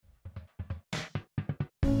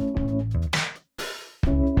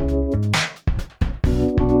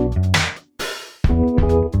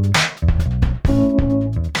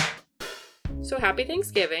happy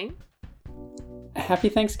Thanksgiving. Happy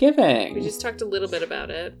Thanksgiving. We just talked a little bit about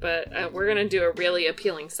it, but we're going to do a really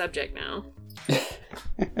appealing subject now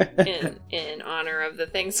in honor of the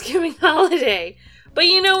Thanksgiving holiday. But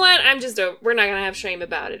you know what? We're not going to have shame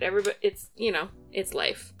about it. Everybody, it's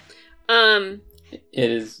life. It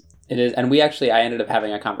is. And I ended up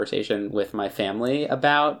having a conversation with my family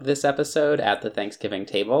about this episode at the Thanksgiving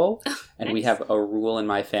table. And nice. We have a rule in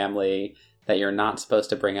my family that you're not supposed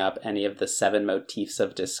to bring up any of the 7 motifs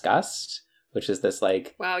of disgust, which is this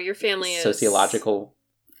wow, your family is sociological.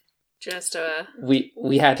 Just a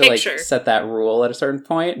we had to picture. Set that rule at a certain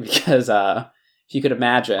point because if you could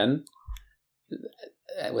imagine,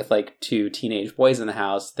 with 2 teenage boys in the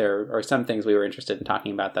house, there are some things we were interested in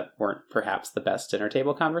talking about that weren't perhaps the best dinner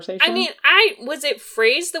table conversation. I mean, was it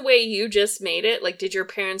phrased the way you just made it? Did your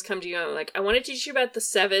parents come to you and I want to teach you about the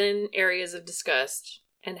 7 areas of disgust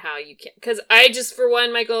and how you can? Because I just, for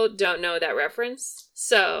one, Michael, don't know that reference.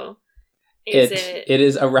 So, it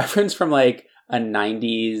is a reference from a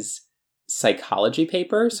 90s psychology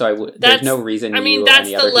paper, so there's no reason you or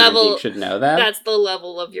any other human being should know that. That's the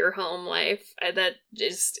level of your home life that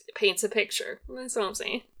just paints a picture. That's what I'm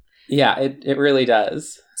saying. Yeah, it really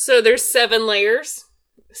does. So there's 7 layers?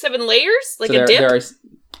 7 layers? A dip? There are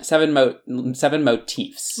 7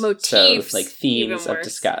 motifs. Motifs. So, themes of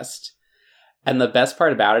disgust. And the best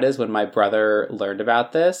part about it is when my brother learned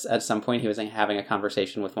about this, at some point he was having a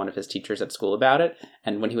conversation with one of his teachers at school about it.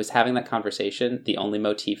 And when he was having that conversation, the only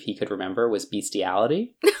motif he could remember was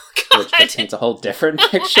bestiality. Oh, which paints a whole different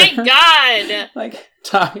picture. Oh my God!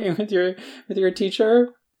 Talking with your teacher.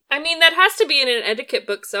 I mean, that has to be in an etiquette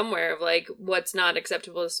book somewhere of what's not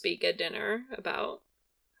acceptable to speak at dinner about.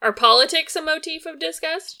 Are politics a motif of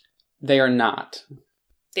disgust? They are not.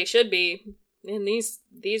 They should be. In these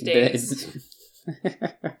days.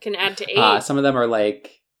 Can add to 8. Some of them are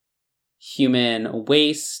human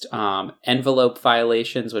waste, envelope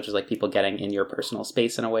violations, which is people getting in your personal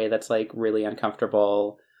space in a way that's really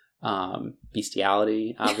uncomfortable.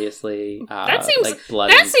 Bestiality, obviously. That seems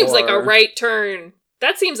blood. That seems like a right turn.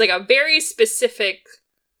 That seems like a very specific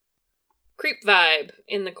creep vibe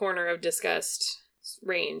in the corner of disgust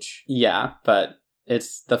range. Yeah, but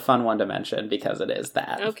it's the fun one to mention because it is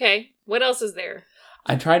that. Okay. What else is there?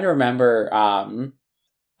 I'm trying to remember.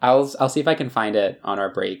 I'll see if I can find it on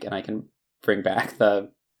our break, and I can bring back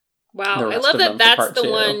the. Wow, I love that. That's the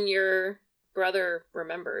one your brother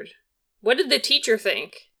remembered. What did the teacher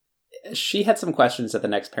think? She had some questions at the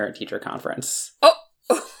next parent-teacher conference.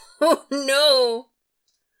 Oh no!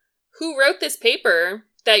 Who wrote this paper?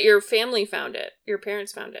 That your family found it? Your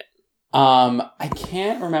parents found it? I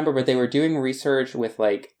can't remember, but they were doing research with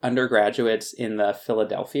undergraduates in the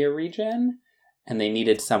Philadelphia region, and they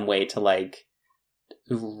needed some way to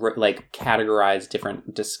categorize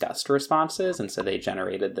different disgust responses, and so they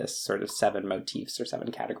generated this sort of 7 motifs or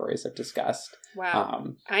 7 categories of disgust.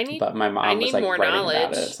 Wow. But my mom was more writing knowledge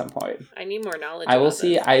about it at some point. I need more knowledge. I will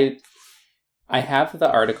see. I have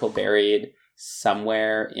the article buried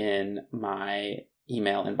somewhere in my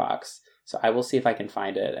email inbox. So I will see if I can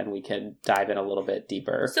find it and we can dive in a little bit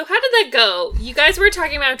deeper. So how did that go? You guys were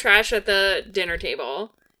talking about trash at the dinner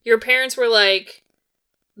table. Your parents were like,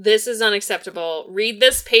 this is unacceptable. Read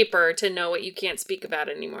this paper to know what you can't speak about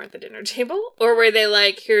anymore at the dinner table? Or were they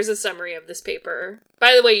like, here's a summary of this paper.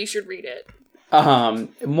 By the way, you should read it.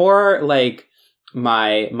 More like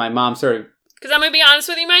my mom sort of... Because I'm going to be honest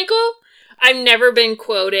with you, Michael. I've never been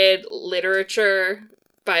quoted literature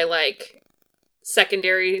by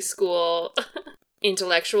secondary school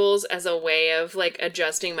intellectuals as a way of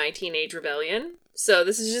adjusting my teenage rebellion. So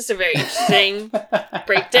this is just a very interesting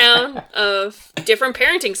breakdown of different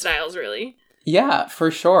parenting styles, really. Yeah, for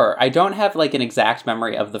sure. I don't have an exact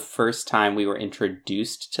memory of the first time we were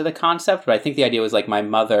introduced to the concept, but I think the idea was my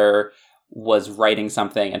mother was writing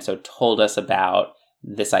something and so told us about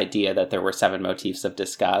this idea that there were 7 motifs of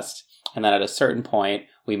disgust. And then at a certain point,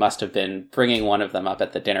 we must have been bringing one of them up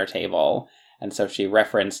at the dinner table. And so she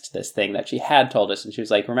referenced this thing that she had told us, and she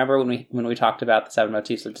was like, "Remember when we talked about the 7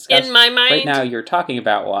 motifs of disgust? In my mind, right now you're talking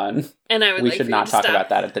about one, and I would we should not talk about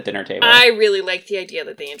that at the dinner table." I really like the idea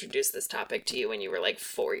that they introduced this topic to you when you were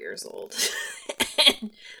 4 years old.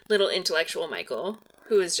 And little intellectual Michael,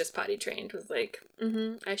 who is just potty trained, was like,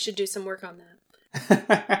 I should do some work on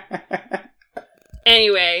that.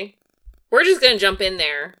 Anyway, we're just gonna jump in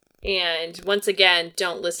there. And once again,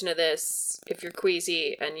 don't listen to this if you're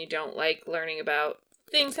queasy and you don't like learning about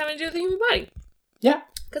things having to do with the human body. Yeah.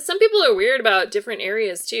 Because some people are weird about different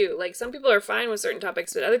areas, too. Some people are fine with certain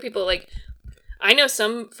topics, but other people, I know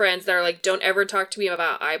some friends that are like, don't ever talk to me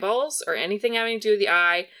about eyeballs or anything having to do with the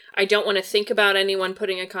eye. I don't want to think about anyone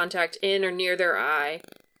putting a contact in or near their eye.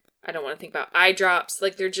 I don't want to think about eye drops.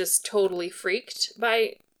 Like, they're just totally freaked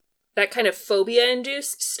by that kind of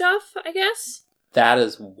phobia-induced stuff, I guess. That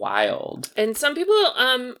is wild. And some people,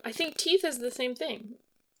 I think teeth is the same thing.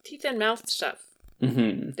 Teeth and mouth stuff.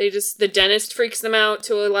 Mm-hmm. The dentist freaks them out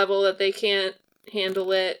to a level that they can't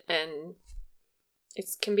handle it, and it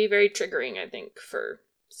can be very triggering, I think, for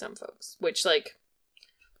some folks, which, like,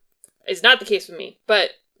 is not the case with me,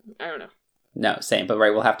 but I don't know. No, same, but right,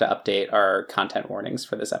 we'll have to update our content warnings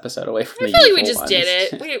for this episode away from the I feel like we evil just ones. did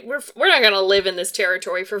it. We're not going to live in this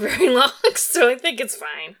territory for very long, so I think it's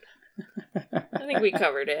fine. I think we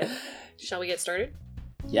covered it. Shall we get started?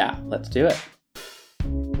 Yeah, let's do it.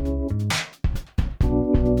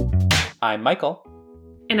 I'm Michael.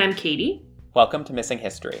 And I'm Katie. Welcome to Missing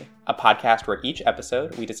History, a podcast where each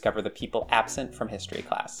episode we discover the people absent from history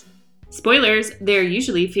class. Spoilers, they're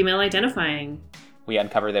usually female identifying. We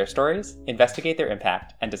uncover their stories, investigate their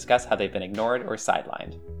impact, and discuss how they've been ignored or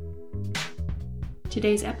sidelined.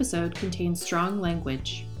 Today's episode contains strong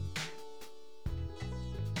language.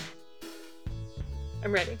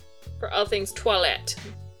 I'm ready for all things toilette.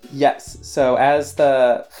 Yes, so as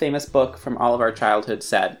the famous book from all of our childhood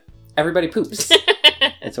said, everybody poops.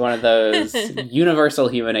 It's one of those universal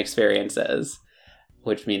human experiences,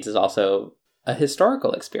 which means it's also a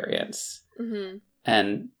historical experience. Mm-hmm.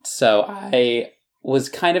 And so I was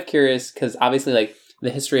kind of curious because obviously, like,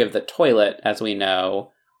 the history of the toilet, as we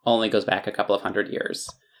know, only goes back a couple of hundred years.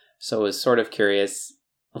 So I was sort of curious,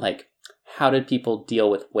 like, how did people deal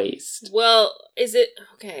with waste? Well, is it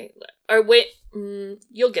okay?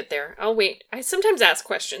 You'll get there. I'll wait. I sometimes ask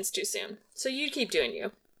questions too soon, so you keep doing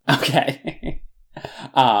you. Okay.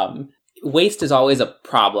 Waste is always a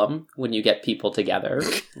problem when you get people together,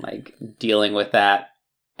 like dealing with that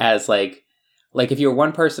as like if you're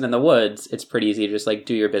one person in the woods, it's pretty easy to just like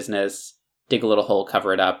do your business, dig a little hole,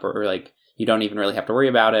 cover it up, or like you don't even really have to worry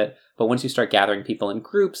about it. But once you start gathering people in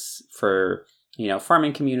groups for, you know,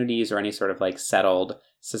 farming communities or any sort of like settled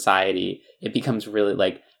society, it becomes really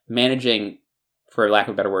like managing, for lack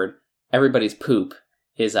of a better word, everybody's poop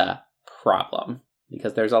is a problem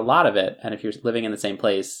because there's a lot of it. And if you're living in the same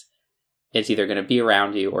place, it's either going to be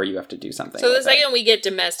around you or you have to do something. So the with second it. we get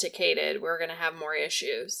domesticated, we're going to have more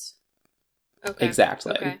issues. Okay.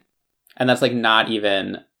 Exactly. Okay. And that's like not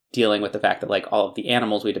even dealing with the fact that like all of the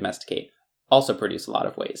animals we domesticate also produce a lot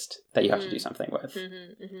of waste that you have to do something with.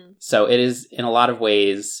 Mm-hmm, mm-hmm. So it is in a lot of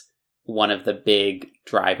ways one of the big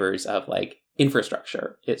drivers of like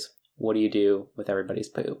infrastructure is what do you do with everybody's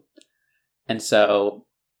poo? And so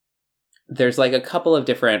there's like a couple of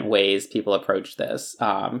different ways people approach this.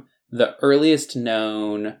 The earliest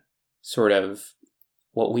known sort of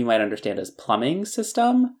what we might understand as plumbing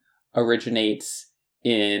system originates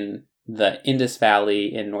in the Indus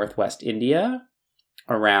Valley in northwest India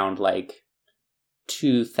around like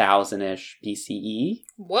 2000-ish BCE.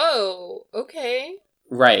 Whoa. Okay.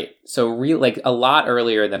 Right. So like a lot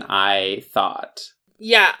earlier than I thought.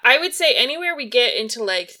 Yeah, I would say anywhere we get into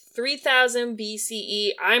like 3000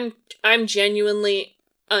 BCE, I'm genuinely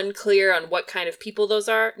unclear on what kind of people those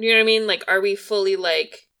are. You know what I mean? Like, are we fully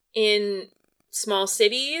like in small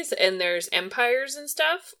cities and there's empires and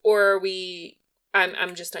stuff, or are we?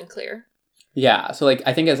 I'm just unclear. Yeah. So like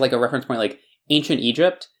I think as like a reference point, like ancient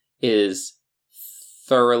Egypt is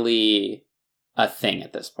thoroughly a thing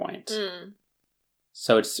at this point. Mm.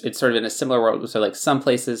 So it's sort of in a similar world. So like some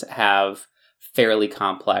places have fairly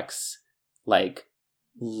complex, like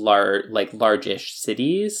large-ish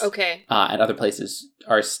cities. Okay. And other places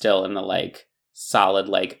are still in the like solid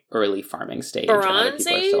like early farming stage. Bronze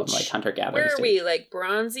and other people Age? are still in like hunter gathering Where are stage. we? Like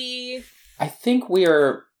bronzy? I think we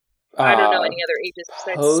are. I don't know any other ages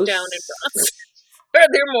besides post- stone and bronze. Are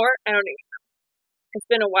there more? I don't even know. It's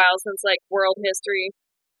been a while since like world history.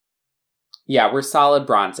 Yeah, we're solid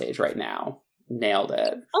Bronze Age right now. Nailed it.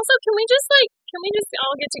 Also, can we just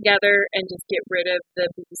all get together and just get rid of the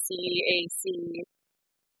BC, AC,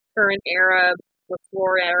 current era,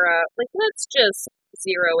 before era? Like, let's just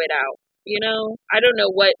zero it out, you know? I don't know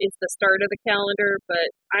what is the start of the calendar, but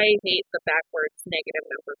I hate the backwards negative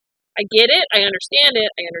number. I get it. I understand it.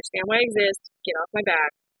 I understand why I exist. Get off my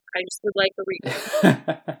back. I just would like a redo.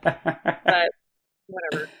 But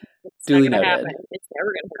whatever. It's Duly not going to noted. happen. It's never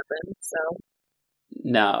going to happen, so...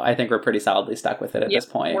 No, I think we're pretty solidly stuck with it at this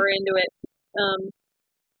point. We're into it.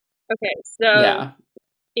 Okay, so Yeah.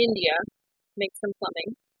 India makes some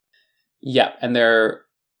plumbing. Yep, and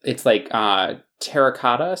it's like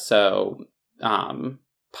terracotta, so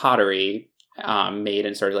pottery made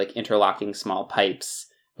in sort of like interlocking small pipes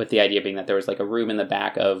with the idea being that there was like a room in the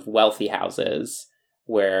back of wealthy houses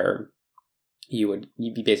where you'd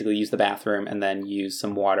basically use the bathroom and then use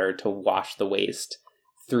some water to wash the waste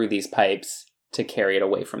through these pipes to carry it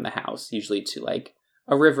away from the house, usually to like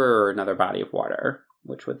a river or another body of water,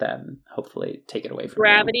 which would then hopefully take it away from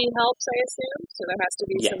Gravity helps, I assume. So there has to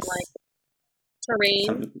be some like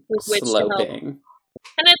terrain with which to help.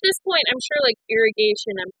 And at this point, I'm sure like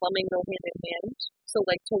irrigation and plumbing go hand in hand. So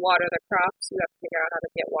like to water the crops, you have to figure out how to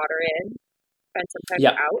get water in and sometimes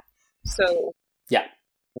out. So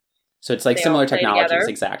so it's like similar technologies,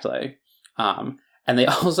 exactly. And they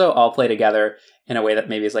also all play together in a way that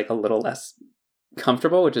maybe is like a little less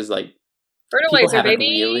comfortable, which is like fertilizer,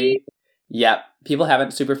 baby. People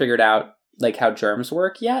haven't super figured out like how germs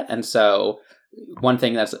work yet, and so one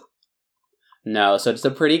thing so it's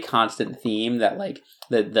a pretty constant theme that like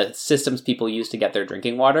the systems people use to get their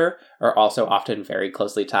drinking water are also often very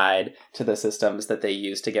closely tied to the systems that they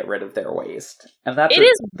use to get rid of their waste, and that's going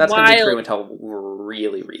to be true until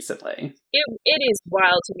really recently. It is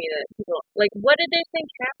wild to me that people like, what did they think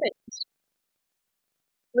happened?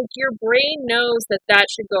 Like, your brain knows that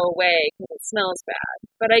should go away because it smells bad.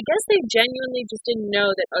 But I guess they genuinely just didn't know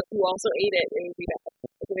that if you also ate it, it would be bad.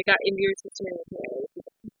 Like, if it got into your system, it would be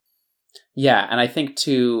bad. Yeah, and I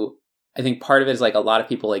think part of it is, like, a lot of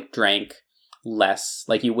people, like, drank less.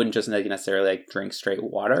 Like, you wouldn't just necessarily, like, drink straight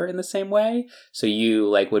water in the same way. So you,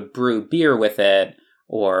 like, would brew beer with it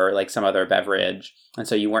or, like, some other beverage. And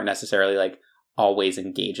so you weren't necessarily, like, always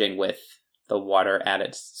engaging with the water at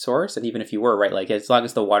its source. And even if you were, right, like as long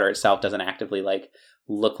as the water itself doesn't actively like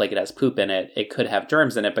look like it has poop in it, it could have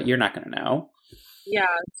germs in it, but you're not going to know.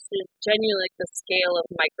 Yeah, it's genuinely like the scale of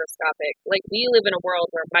microscopic. Like, we live in a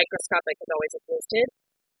world where microscopic has always existed.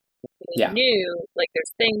 We knew, like,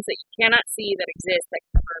 there's things that you cannot see that exist that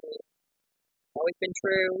can harm you. It's always been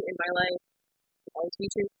true in my life. It'll always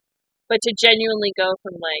be true. But to genuinely go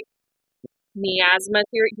from, like, miasma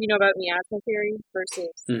theory, you know about miasma theory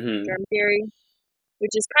versus germ theory,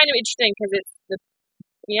 which is kind of interesting because the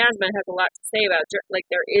miasma has a lot to say about like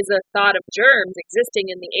there is a thought of germs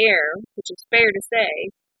existing in the air, which is fair to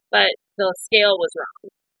say, but the scale was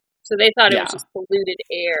wrong. So they thought it was just polluted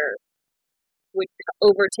air would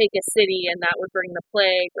overtake a city and that would bring the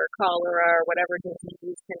plague or cholera or whatever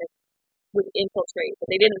disease kind of would infiltrate,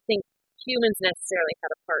 but they didn't think humans necessarily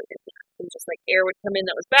had a part in that. It was just like air would come in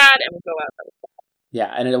that was bad and would go out that was bad.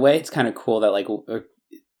 Yeah, and in a way it's kind of cool that like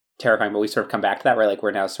terrifying, but we sort of come back to that where like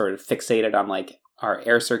we're now sort of fixated on like our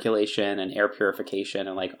air circulation and air purification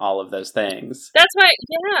and like all of those things. That's why,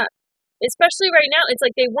 especially right now, it's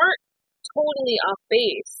like they weren't totally off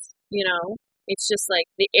base, you know? It's just like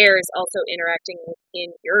the air is also interacting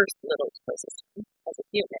within your little ecosystem as a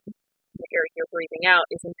human. The air you're breathing out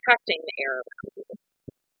is impacting the air around you.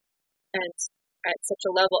 And at such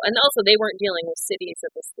a level, and also they weren't dealing with cities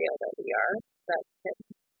of the scale that we are, that can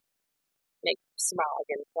make smog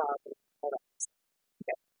and fog and all that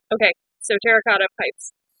stuff. Okay, so terracotta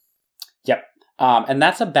pipes. Yep. And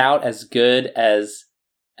that's about as good as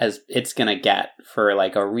it's gonna get for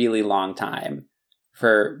like a really long time.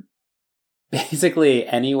 For basically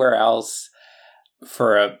anywhere else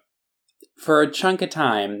for a chunk of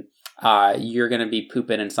time, you're gonna be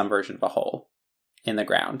pooping in some version of a hole in the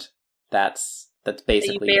ground. That's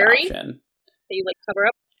basically your option. That you like cover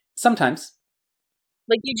up? Sometimes.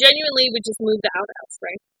 Like you genuinely would just move the outhouse,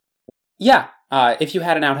 right? Yeah. If you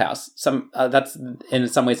had an outhouse, that's in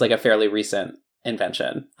some ways like a fairly recent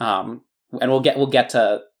invention. And we'll get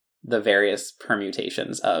to the various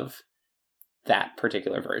permutations of that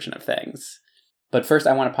particular version of things. But first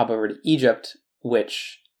I want to pop over to Egypt,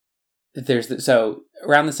 which so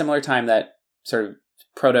around the similar time that sort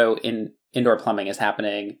of indoor plumbing is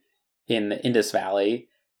happening in the Indus Valley,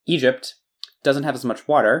 Egypt doesn't have as much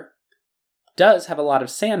water, does have a lot of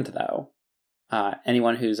sand though.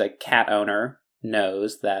 Anyone who's a cat owner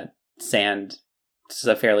knows that sand does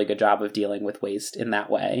a fairly good job of dealing with waste in that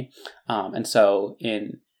way. And so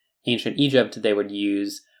in ancient Egypt, they would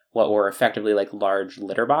use what were effectively like large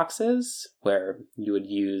litter boxes where you would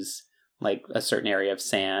use like a certain area of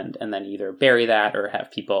sand and then either bury that or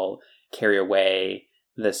have people carry away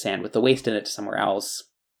the sand with the waste in it to somewhere else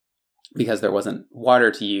because there wasn't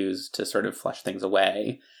water to use to sort of flush things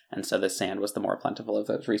away. And so the sand was the more plentiful of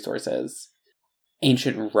those resources.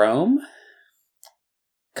 Ancient Rome,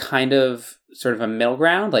 kind of sort of a middle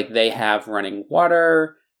ground, like they have running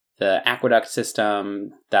water. The aqueduct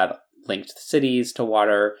system that linked the cities to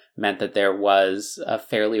water meant that there was a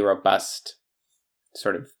fairly robust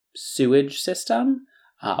sort of sewage system.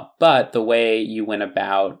 But the way you went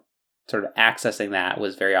about sort of accessing that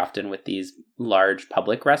was very often with these large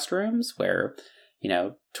public restrooms where,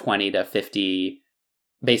 20 to 50,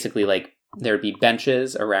 basically like there'd be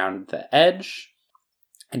benches around the edge,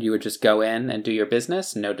 and you would just go in and do your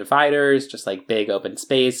business. No dividers, just like big open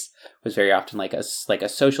space. It was very often like a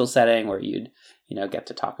social setting where you'd, get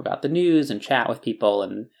to talk about the news and chat with people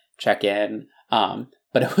and check in.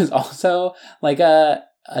 But it was also like a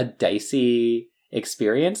dicey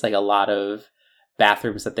experience. Like a lot of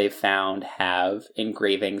bathrooms that they've found have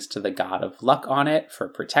engravings to the god of luck on it for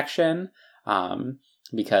protection,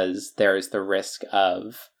 because there's the risk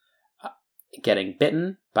of getting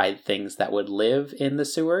bitten by things that would live in the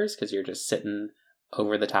sewers because you're just sitting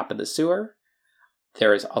over the top of the sewer.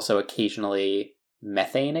 There is also occasionally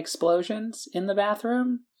methane explosions in the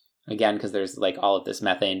bathroom, again because there's like all of this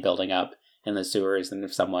methane building up in the sewers, and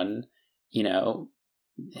if someone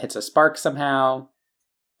hits a spark somehow,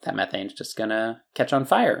 that methane's just gonna catch on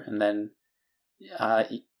fire, and then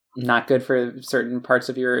not good for certain parts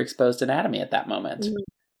of your exposed anatomy at that moment. Mm-hmm.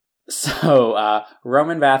 So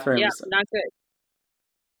Roman bathrooms, not good.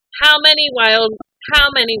 How many Wild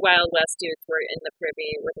West dudes were in the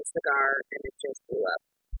privy with a cigar and it just blew up?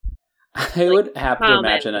 I would have to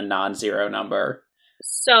imagine a non-zero number.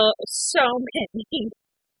 So many.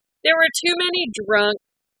 There were too many drunk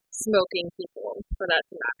smoking people for that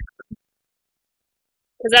to not happen.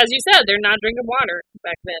 Because as you said, they're not drinking water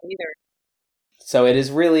back then either. So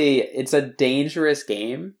it's a dangerous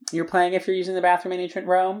game you're playing if you're using the bathroom in ancient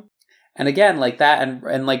Rome. And again, like that,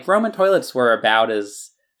 and like Roman toilets were about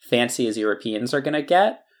as fancy as Europeans are going to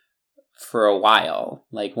get for a while.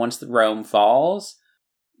 Like once Rome falls,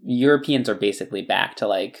 Europeans are basically back to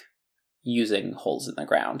like using holes in the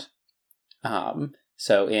ground.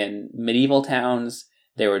 So in medieval towns,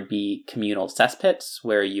 there would be communal cesspits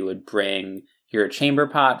where you would bring your chamber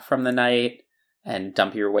pot from the night and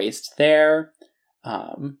dump your waste there.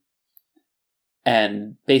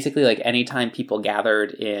 And basically like anytime people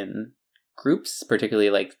gathered in groups, particularly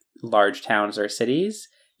like large towns or cities,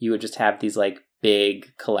 you would just have these like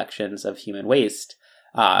big collections of human waste.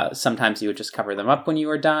 Sometimes you would just cover them up when you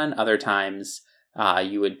were done. Other times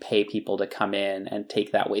you would pay people to come in and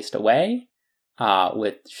take that waste away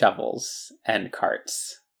with shovels and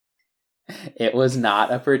carts. It was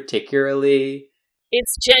not a particularly...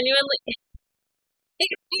 It's genuinely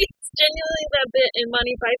that bit in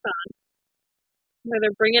Monty Python where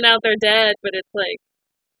they're bringing out their dead, but it's like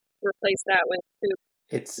replace that with poop.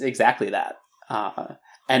 It's exactly that.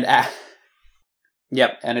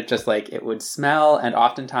 Yep, and it just like it would smell, and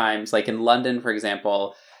oftentimes, like in London, for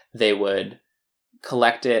example, they would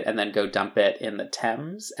collect it and then go dump it in the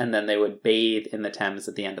Thames, and then they would bathe in the Thames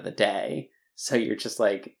at the end of the day. So you're just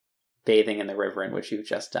like bathing in the river in which you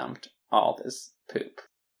just dumped all this poop.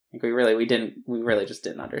 Like we really just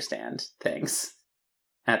didn't understand things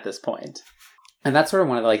at this point. And that's sort of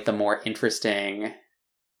one of like the more interesting,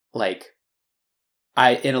 like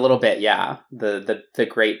in a little bit, yeah, the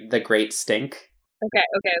great stink. Okay.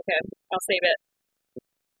 I'll save it.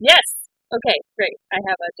 Yes. Okay, great. I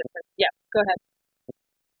have a different. Yeah, go ahead.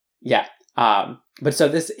 Yeah. But so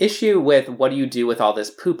this issue with what do you do with all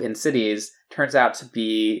this poop in cities turns out to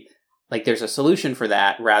be like there's a solution for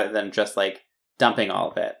that rather than just like dumping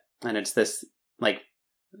all of it. And it's this like,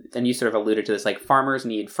 and you sort of alluded to this, like farmers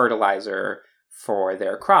need fertilizer for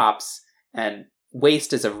their crops, and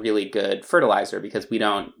waste is a really good fertilizer because we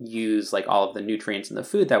don't use like all of the nutrients in the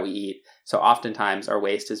food that we eat. So oftentimes our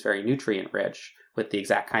waste is very nutrient rich with the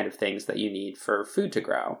exact kind of things that you need for food to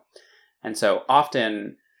grow. And so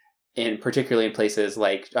often, particularly in places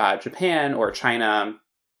like Japan or China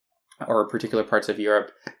or particular parts of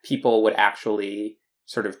Europe, people would actually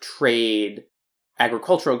sort of trade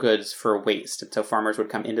agricultural goods for waste. And so farmers would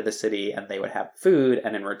come into the city and they would have food,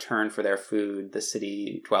 and in return for their food, the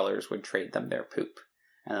city dwellers would trade them their poop.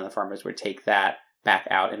 And then the farmers would take that back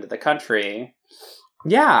out into the country.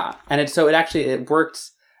 Yeah. And it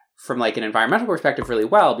worked from like an environmental perspective really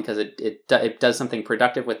well because it does something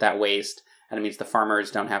productive with that waste. And it means the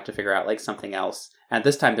farmers don't have to figure out like something else. And at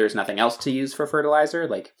this time, there's nothing else to use for fertilizer.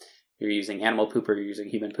 Like you're using animal poop or you're using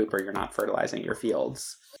human poop, or you're not fertilizing your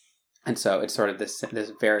fields. And so it's sort of this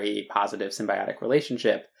very positive symbiotic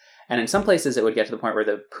relationship. And in some places, it would get to the point where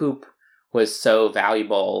the poop was so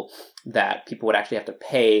valuable that people would actually have to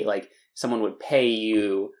pay, like someone would pay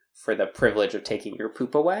you for the privilege of taking your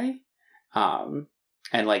poop away. And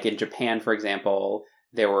like in Japan, for example,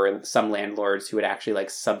 there were some landlords who would actually like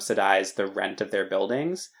subsidize the rent of their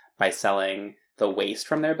buildings by selling the waste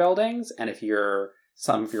from their buildings. And if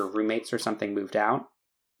some of your roommates or something moved out,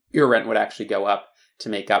 your rent would actually go up to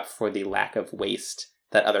make up for the lack of waste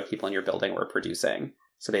that other people in your building were producing.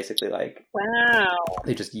 So basically, like, wow,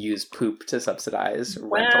 they just use poop to subsidize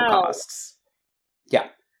rental costs. Yeah.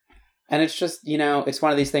 And it's just, it's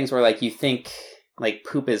one of these things where, like, you think, like,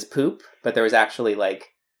 poop is poop, but there was actually, like,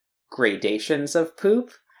 gradations of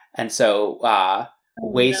poop. And so,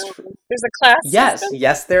 waste... No. There's a class system?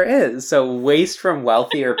 Yes, there is. So waste from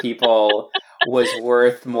wealthier people was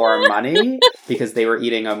worth more money because they were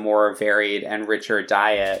eating a more varied and richer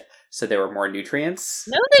diet, so there were more nutrients.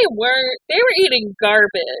 No, they weren't. They were eating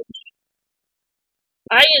garbage.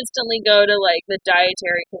 I instantly go to, like, the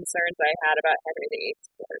dietary concerns I had about Henry VIII's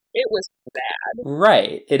court. It was bad.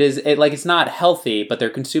 Right. It's not healthy, but they're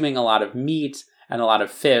consuming a lot of meat and a lot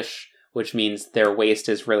of fish, which means their waste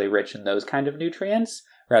is really rich in those kind of nutrients,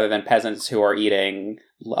 rather than peasants who are eating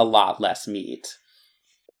a lot less meat.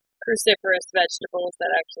 Cruciferous vegetables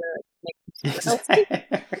that actually, like, make them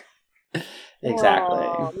healthy. Exactly.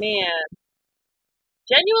 Oh, man.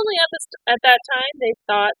 Genuinely, at that time, they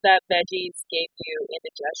thought that veggies gave you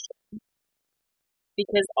indigestion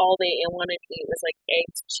because all they wanted to eat was, like,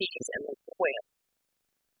 eggs, cheese, and, like, quail.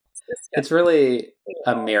 It's really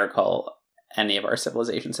a miracle any of our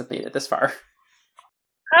civilizations have made it this far.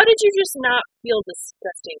 How did you just not feel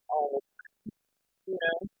disgusting all the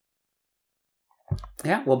time?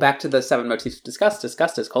 Yeah, well, back to the 7 motifs of disgust.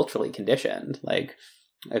 Disgust is culturally conditioned. Like,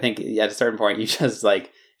 I think at a certain point, you just,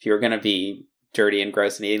 like, if you were going to be dirty and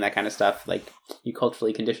gross and eating that kind of stuff, like, you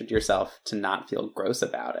culturally conditioned yourself to not feel gross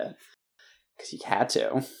about it because you had to. I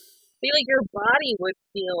feel like your body would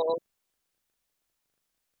feel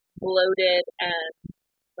bloated,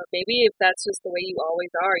 but maybe if that's just the way you always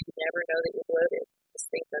are, you never know that you're bloated. You just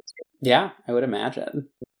think that's your... Yeah, I would imagine.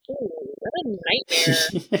 Ooh, what a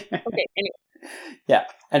nightmare. Okay, anyway. Yeah,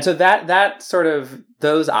 and so that sort of,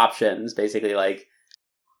 those options, basically, like,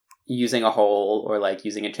 using a hole or, like,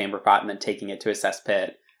 using a chamber pot and then taking it to a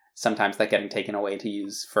cesspit, sometimes that getting taken away to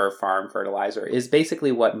use for farm fertilizer, is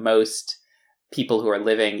basically what most people who are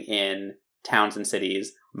living in towns and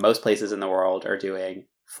cities, most places in the world, are doing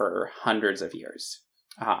for hundreds of years.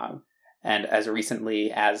 And as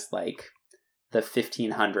recently as, like, the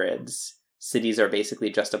 1500s, cities are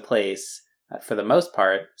basically just a place that, for the most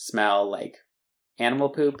part, smell like animal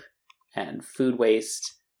poop and food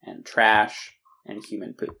waste and trash and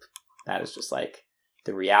human poop. That is just, like,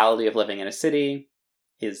 the reality of living in a city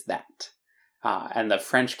is that. And the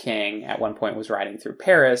French king at one point was riding through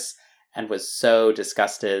Paris and was so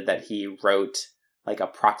disgusted that he wrote, like, a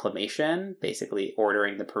proclamation basically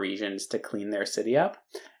ordering the Parisians to clean their city up.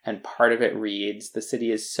 And part of it reads, "The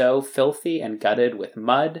city is so filthy and gutted with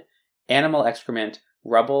mud, animal excrement,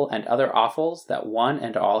 rubble, and other offals that one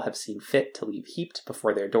and all have seen fit to leave heaped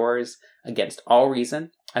before their doors against all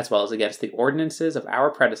reason, as well as against the ordinances of our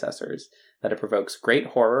predecessors, that it provokes great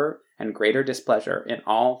horror and greater displeasure in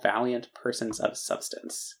all valiant persons of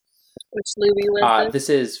substance." Which Louis was this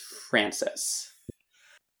is Francis.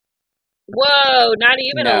 Whoa, not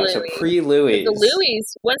even a Louis. So pre-Louis. The Louis,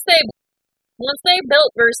 once they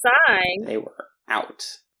built Versailles, they were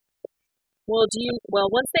out. Once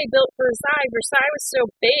they built Versailles was so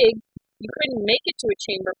big, you couldn't make it to a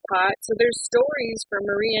chamber pot. So there's stories from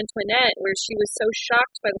Marie Antoinette where she was so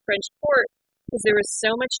shocked by the French court because there was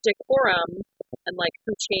so much decorum and, like,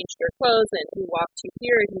 who changed their clothes and who walked you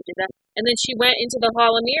here and who did that. And then she went into the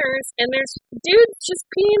Hall of Mirrors and there's dudes just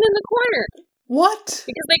peeing in the corner. What?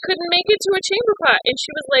 Because they couldn't make it to a chamber pot. And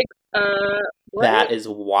she was like, what? That is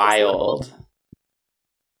wild.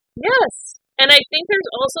 Yes. And I think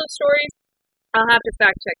there's also stories, I'll have to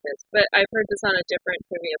fact check this, but I've heard this on a different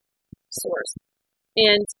trivia source.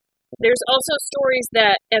 And there's also stories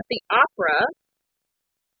that at the opera,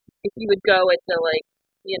 if you would go at the, like,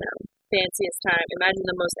 fanciest time, imagine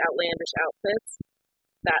the most outlandish outfits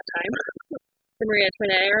that time, the Marie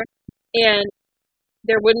Antoinette era, and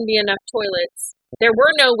there wouldn't be enough toilets. There were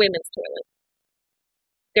no women's toilets.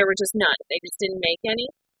 There were just none. They just didn't make any.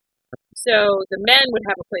 So the men would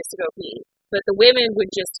have a place to go pee, but the women would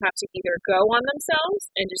just have to either go on themselves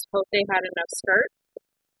and just hope they had enough skirt,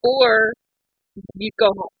 or you'd go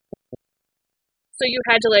home. So you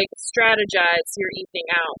had to, like, strategize your evening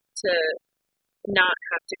out to not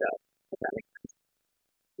have to go, if that makes sense.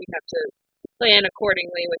 You'd have to plan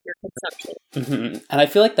accordingly with your consumption. Mm-hmm. And I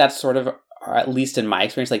feel like that's sort of, or at least in my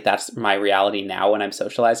experience, like, that's my reality now when I'm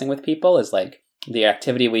socializing with people, is, like, the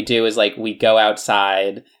activity we do is, like, we go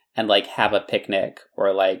outside and, like, have a picnic,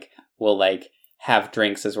 or, like, we'll, like, have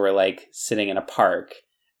drinks as we're, like, sitting in a park.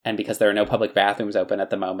 And because there are no public bathrooms open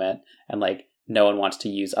at the moment, and, like, no one wants to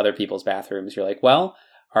use other people's bathrooms, you're like, well,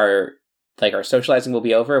 our socializing will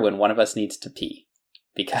be over when one of us needs to pee,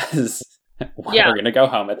 because we're going to go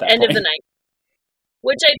home at that end point. of the night.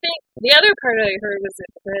 Which I think, the other part I heard was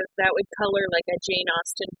that would color, like, a Jane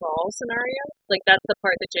Austen ball scenario. Like, that's the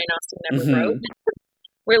part that Jane Austen never wrote.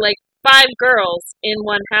 we're like 5 girls in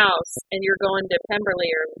one house and you're going to Pemberley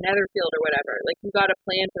or Netherfield or whatever. Like, you got to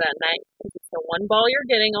plan for that night because it's the one ball you're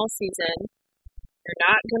getting all season. You're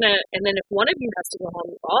not gonna, and then if one of you has to go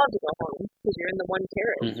home, you all have to go home because you're in the one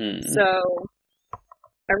carriage. Mm-hmm. So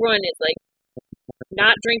everyone is like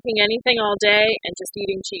not drinking anything all day and just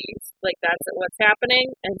eating cheese. Like, that's what's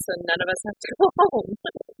happening, and so none of us have to go home.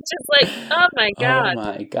 Just like, oh my god.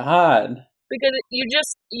 Oh my god. Because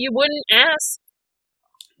you wouldn't ask.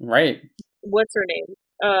 Right. What's her name?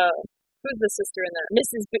 Who's the sister in that?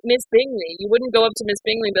 Miss Bingley. You wouldn't go up to Miss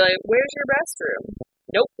Bingley and be like, "Where's your restroom?"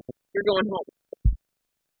 Nope, you're going home.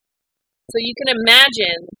 So you can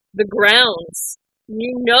imagine the grounds.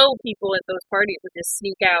 You know, people at those parties would just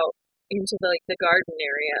sneak out into the garden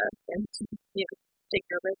area and take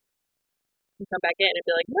your risk and come back in and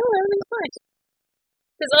be like, "No, everything's fine."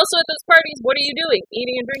 Because also at those parties, what are you doing?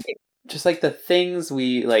 Eating and drinking. Just like the things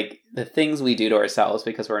we do to ourselves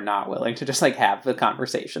because we're not willing to just like have the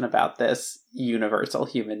conversation about this universal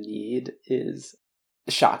human need is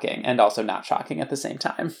shocking and also not shocking at the same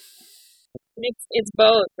time. It's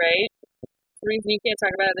both, right? The reason you can't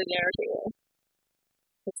talk about it at the dinner table.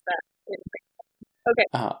 It's that. Okay.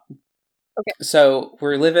 Okay. So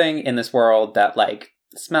we're living in this world that like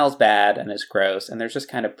smells bad and is gross and there's just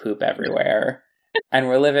kind of poop everywhere. And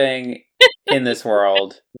we're living in this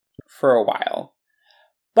world for a while.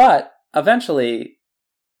 But eventually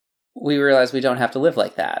we realize we don't have to live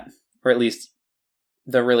like that. Or at least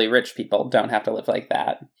the really rich people don't have to live like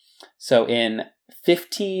that. So in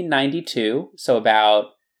 1592, so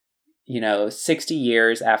about 60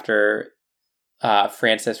 years after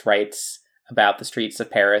Francis writes about the streets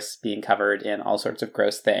of Paris being covered in all sorts of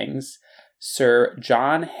gross things, Sir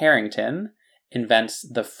John Harington invents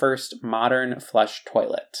the first modern flush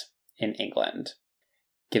toilet in England.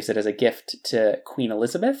 Gives it as a gift to Queen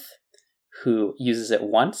Elizabeth, who uses it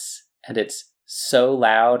once, and it's so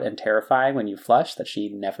loud and terrifying when you flush that she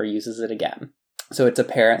never uses it again. So it's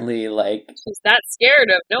apparently like she's that scared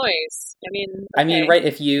of noise. I mean, right?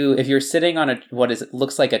 If you're sitting on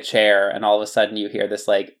looks like a chair, and all of a sudden you hear this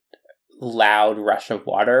like loud rush of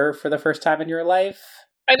water for the first time in your life.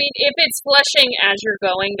 I mean, if it's flushing as you're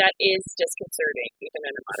going, that is disconcerting, even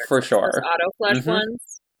in a modern for sense. sure. Those auto flush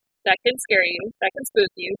ones that can scare you, that can spook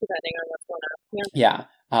you, depending on what's going on.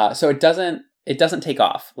 Yeah. So it doesn't take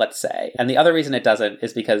off, let's say. And the other reason it doesn't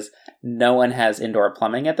is because no one has indoor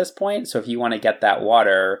plumbing at this point. So if you want to get that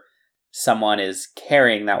water, someone is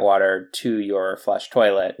carrying that water to your flush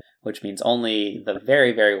toilet, which means only the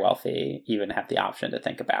very, very wealthy even have the option to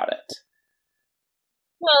think about it.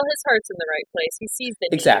 Well, his heart's in the right place. He sees the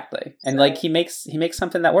need. Exactly. And like he makes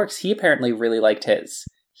something that works. He apparently really liked his.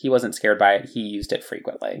 He wasn't scared by it. He used it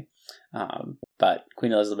frequently. But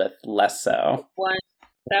Queen Elizabeth less so.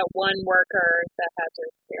 That one worker that had to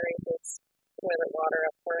carry his toilet water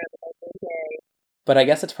up for him every day. But I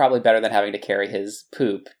guess it's probably better than having to carry his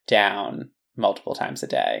poop down multiple times a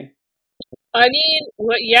day. I mean,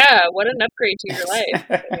 what an upgrade to your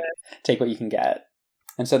life. Take what you can get.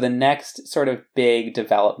 And so the next sort of big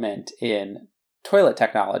development in toilet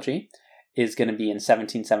technology is going to be in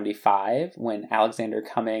 1775 when Alexander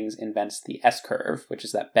Cummings invents the S-curve, which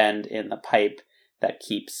is that bend in the pipe that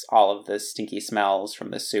keeps all of the stinky smells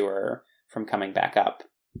from the sewer from coming back up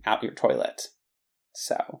out your toilet.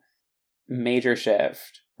 So, major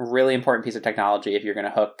shift. Really important piece of technology if you're going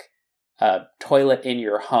to hook a toilet in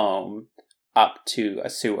your home up to a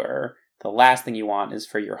sewer. The last thing you want is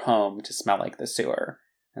for your home to smell like the sewer.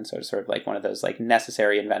 And so it's sort of like one of those like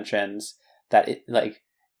necessary inventions that it like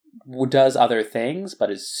does other things, but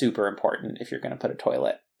is super important if you're going to put a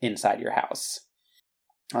toilet inside your house.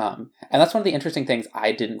 And that's one of the interesting things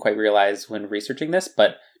I didn't quite realize when researching this,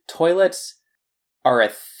 but toilets are a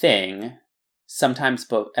thing sometimes,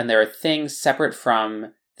 and there are things separate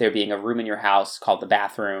from there being a room in your house called the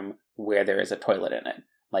bathroom where there is a toilet in it.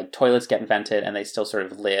 Like toilets get invented and they still sort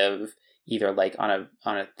of live either like on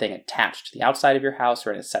a thing attached to the outside of your house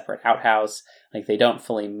or in a separate outhouse. Like they don't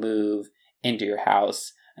fully move into your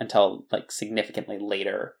house until like significantly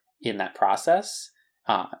later in that process.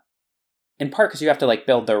 In part because you have to like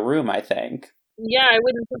build the room, I think. Yeah, I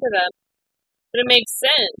wouldn't think of that. But it makes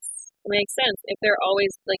sense. It makes sense if they're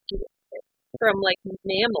always like from like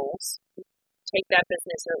mammals, take that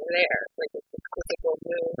business over there. Like it's a physical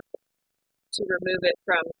move to remove it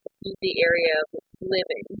from the area of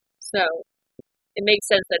living. So it makes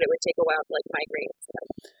sense that it would take a while to like migrate.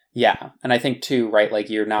 Yeah, and I think too, right? Like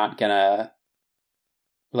you're not gonna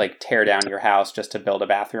like tear down your house just to build a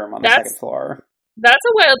bathroom on the second floor. That's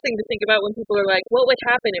a wild thing to think about when people are like, what would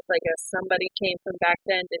happen if like somebody came from back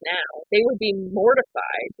then to now? They would be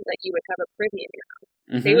mortified that you would have a privy in your house.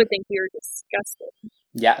 They would think you're disgusting.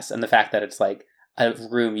 Yes, and the fact that it's like a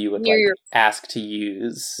room you would ask to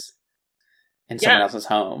use in someone else's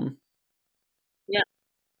home. Yeah.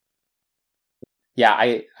 Yeah,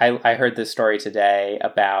 I heard this story today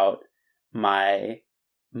about my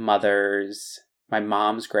mom's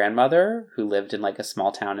grandmother, who lived in like a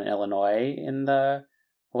small town in Illinois in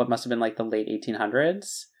what must have been like the late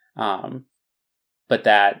 1800s. But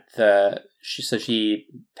that she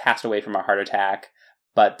passed away from a heart attack.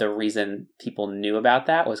 But the reason people knew about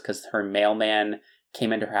that was because her mailman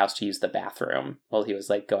came into her house to use the bathroom while he was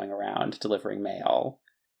like going around delivering mail.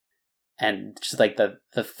 And just like the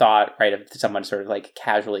thought, right, of someone sort of like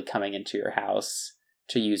casually coming into your house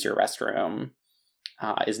to use your restroom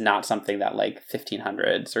is not something that like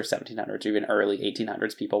 1500s or 1700s or even early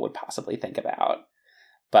 1800s people would possibly think about.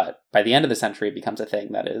 But by the end of the century, it becomes a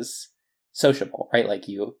thing that is sociable, right? Like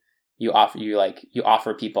you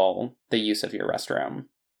offer people the use of your restroom.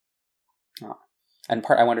 And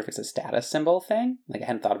I wonder if it's a status symbol thing. Like I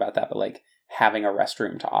hadn't thought about that, but like having a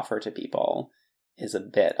restroom to offer to people is a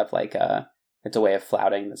bit of like it's a way of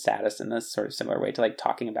flouting the status in this sort of similar way to like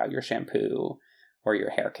talking about your shampoo or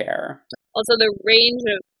your hair care. Also, the range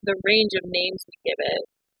of names we give it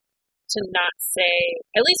to not say,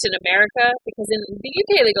 at least in America, because in the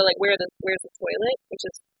UK they go like, where's the toilet, which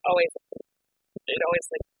is always like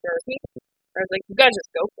throws me. I was like, you gotta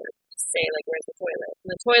just go for it. Just say like, where's the toilet?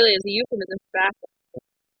 And the toilet is a euphemism for bathroom.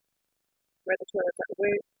 Where the toilet's at,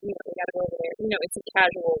 we gotta go over there. It's a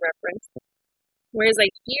casual reference. Whereas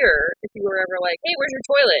like here, if you were ever like, hey, where's your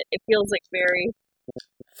toilet? It feels like very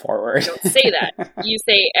forward. You don't say that. You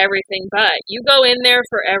say everything but. You go in there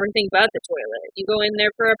for everything but the toilet. You go in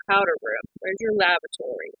there for a powder room. Where's your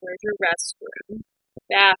lavatory? Where's your restroom?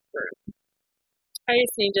 Bathroom. I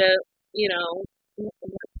just need to,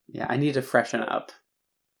 Yeah, I need to freshen up.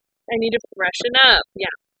 Yeah.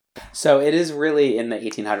 So it is really in the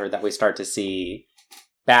 1800s that we start to see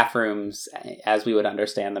bathrooms, as we would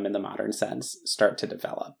understand them in the modern sense, start to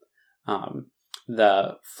develop.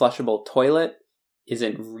 The flushable toilet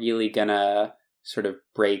isn't really gonna sort of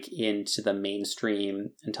break into the mainstream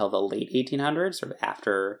until the late 1800s, sort of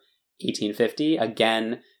after 1850,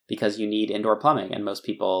 again, because you need indoor plumbing, and most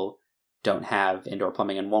people don't have indoor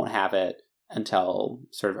plumbing and won't have it until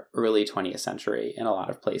sort of early 20th century in a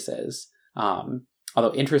lot of places.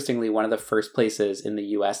 Although, interestingly, one of the first places in the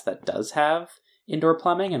US that does have indoor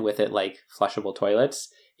plumbing, and with it, like, flushable toilets,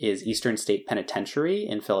 is Eastern State Penitentiary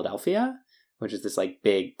in Philadelphia, which is this, like,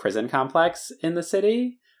 big prison complex in the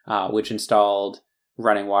city, which installed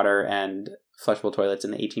running water and flushable toilets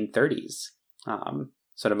in the 1830s.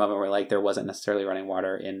 So at a moment where, like, there wasn't necessarily running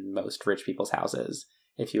water in most rich people's houses.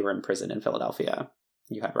 If you were in prison in Philadelphia,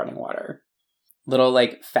 you had running water. Little,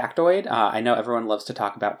 like, factoid, I know everyone loves to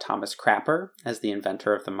talk about Thomas Crapper as the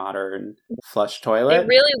inventor of the modern flush toilet. They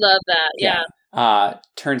really love that, yeah.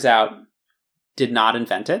 Turns out, did not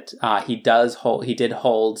invent it. He did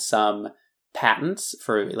hold some patents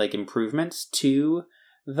for, like, improvements to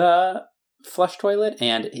the flush toilet,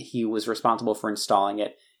 and he was responsible for installing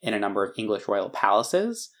it in a number of English royal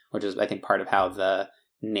palaces, which is, I think, part of how the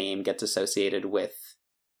name gets associated with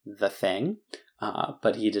the thing.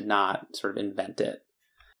 But he did not sort of invent it.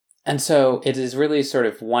 And so it is really sort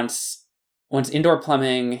of once indoor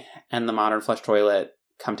plumbing and the modern flush toilet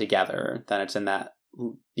come together, then it's in that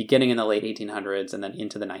beginning in the late 1800s and then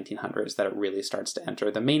into the 1900s that it really starts to enter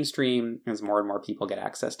the mainstream as more and more people get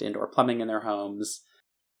access to indoor plumbing in their homes.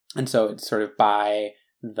 And so it's sort of by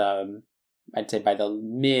the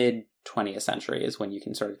mid 20th century is when you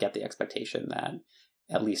can sort of get the expectation that,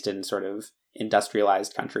 at least in sort of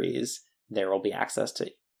industrialized countries, there will be access to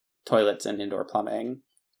toilets and indoor plumbing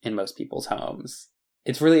in most people's homes.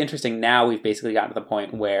 It's really interesting. Now we've basically gotten to the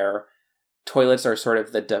point where toilets are sort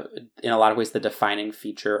of in a lot of ways the defining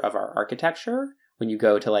feature of our architecture. When you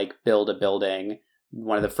go to, like, build a building,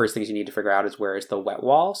 one of the first things you need to figure out is where is the wet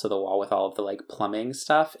wall, so the wall with all of the, like, plumbing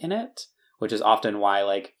stuff in it, which is often why,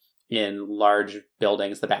 like, in large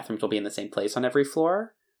buildings the bathrooms will be in the same place on every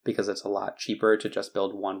floor, because it's a lot cheaper to just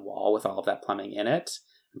build one wall with all of that plumbing in it,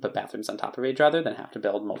 put bathrooms on top of each other, than have to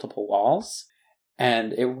build multiple walls.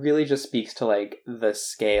 And it really just speaks to, like, the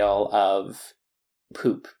scale of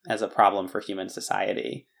poop as a problem for human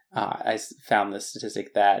society. I found this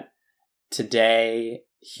statistic that today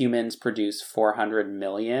humans produce 400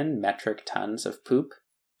 million metric tons of poop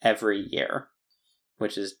every year,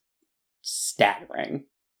 which is staggering.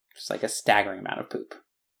 Just like a staggering amount of poop.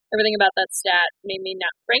 Everything about that stat made me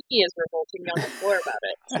not. Frankie is revolting on the floor about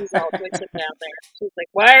it. She's all twitching down there. She's like,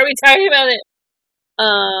 why are we talking about it?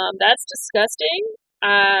 That's disgusting.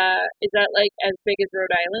 Is that like as big as Rhode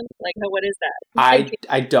Island? Like, what is that?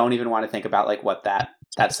 I don't even want to think about like what that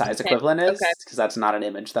size Okay. equivalent is, Okay. because that's not an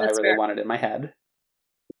image that That's I really fair. wanted in my head.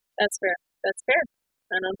 That's fair. That's fair.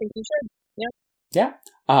 I don't think you should. Yeah.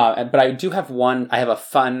 But I do have one. I have a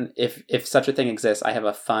fun, if such a thing exists, I have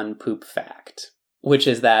a fun poop fact, which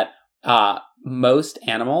is that most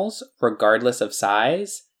animals, regardless of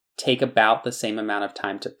size, take about the same amount of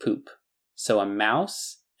time to poop. So a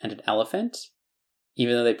mouse and an elephant,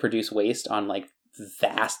 even though they produce waste on like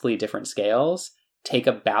vastly different scales, take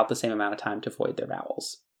about the same amount of time to void their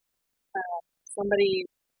bowels. Somebody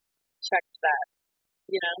checked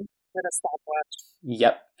that, with a stopwatch.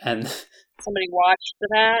 Yep. And Somebody watched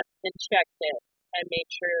that and checked it and made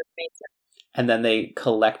sure it made sense. and then they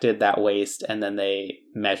collected that waste and then they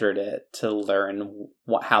measured it to learn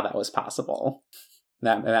how that was possible.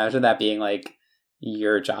 Imagine that being like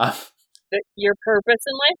your job. Your purpose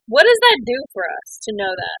in life? What does that do for us to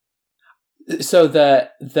know that? So the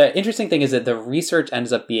interesting thing is that the research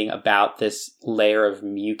ends up being about this layer of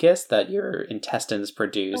mucus that your intestines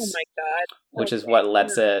produce, Oh my god. which is Okay. what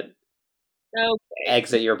lets it Okay.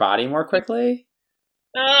 exit your body more quickly,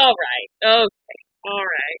 All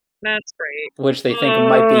right. That's great. which they think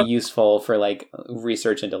might be useful for like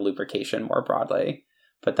research into lubrication more broadly.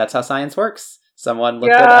 But that's how science works. Someone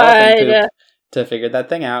looked at elephant God. poop to figure that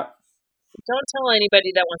thing out. Don't tell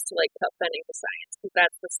anybody that wants to like cut funding to science, because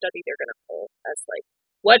that's the study they're going to pull. That's like,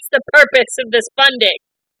 what's the purpose of this funding?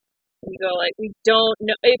 And you go like, we don't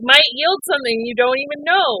know. It might yield something you don't even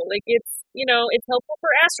know. Like it's it's helpful for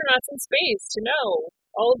astronauts in space to know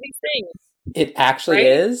all of these things. It actually Right?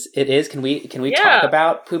 is. It is. Can we Yeah. talk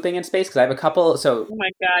about pooping in space? Because I have a couple. So Oh my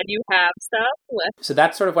god, you have stuff. What? so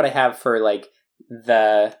that's sort of what I have for like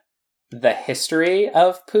the history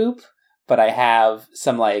of poop. But I have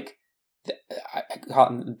some like I call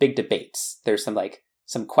them big debates. There's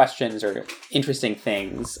some questions or interesting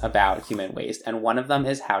things about human waste, and one of them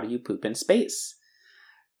is how do you poop in space?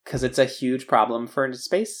 Because it's a huge problem for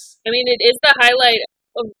space. I mean, it is the highlight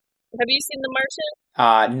of. Have you seen The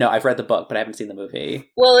Martian? No, I've read the book, but I haven't seen the movie.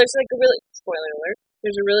 Well, there's like a really spoiler alert.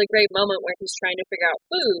 There's a really great moment where he's trying to figure out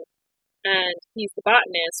food, and he's the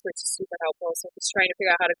botanist, which is super helpful. So he's trying to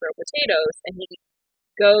figure out how to grow potatoes, and he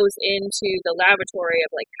goes into the laboratory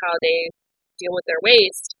of like how they deal with their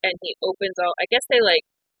waste, and he opens all. I guess they like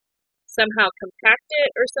somehow compact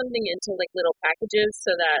it or something into like little packages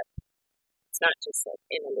so that it's not just like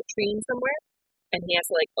in a latrine somewhere. And he has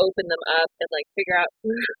to like open them up and like figure out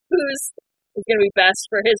who's is going to be best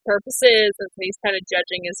for his purposes, and so he's kind of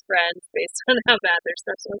judging his friends based on how bad their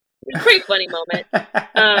stuff's. It's a pretty funny moment.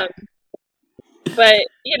 But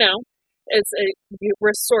it's a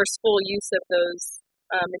resourceful use of those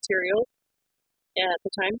materials at the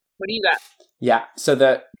time. What do you got? Yeah. So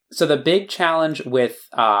the big challenge with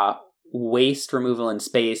waste removal in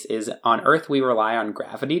space is on Earth we rely on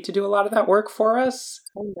gravity to do a lot of that work for us.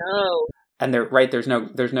 Oh no! And there's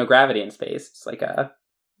no gravity in space. It's like a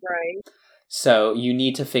Right. So you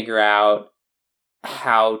need to figure out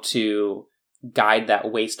how to guide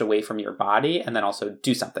that waste away from your body and then also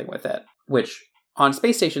do something with it. Which on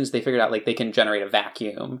space stations they figured out like they can generate a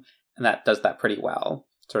vacuum, and that does that pretty well.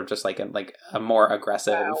 Sort of just like a more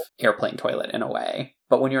aggressive airplane toilet in a way.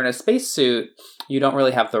 But when you're in a spacesuit, you don't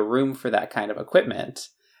really have the room for that kind of equipment.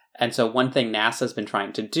 And so one thing NASA's been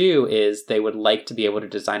trying to do is they would like to be able to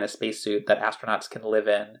design a spacesuit that astronauts can live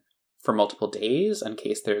in for multiple days in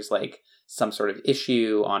case there's like some sort of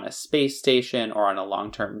issue on a space station or on a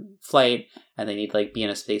long-term flight, and they need to like be in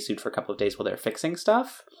a spacesuit for a couple of days while they're fixing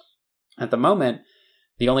stuff. At the moment,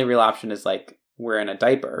 the only real option is like we're in a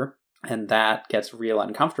diaper. And that gets real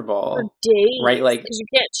uncomfortable. For days. Right? Like, because you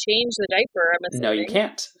can't change the diaper, I'm assuming. no, you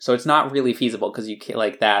can't. So it's not really feasible because you can't,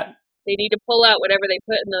 like that. They need to pull out whatever they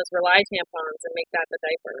put in those Rely tampons and make that the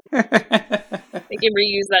diaper. They can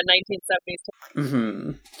reuse that 1970s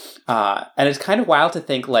Mm-hmm. And it's kind of wild to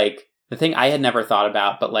think, like, the thing I had never thought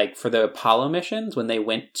about, but like for the Apollo missions, when they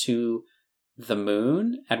went to the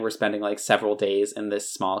moon and were spending like several days in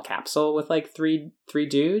this small capsule with like three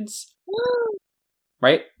dudes,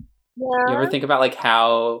 right? Yeah. You ever think about like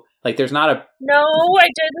how like there's not a No, I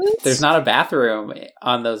didn't. there's not a bathroom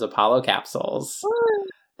on those Apollo capsules.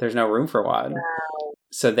 There's no room for one. Wow.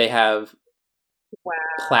 So they have Wow.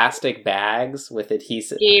 plastic bags with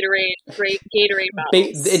adhesive. Gatorade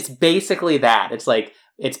bottles. It's basically that. It's like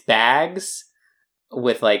it's bags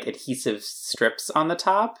with like adhesive strips on the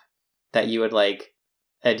top that you would like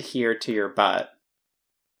adhere to your butt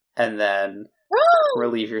and then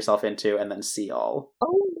relieve yourself into and then seal.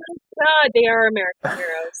 Oh my god, they are American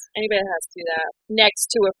heroes. Anybody that has to do that next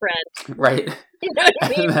to a friend. Right. You know what I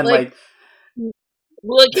mean? And then like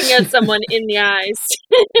looking at someone in the eyes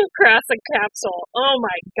across a capsule. Oh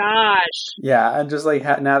my gosh. Yeah, and just like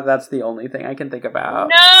now that's the only thing I can think about.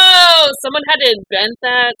 No! Someone had to invent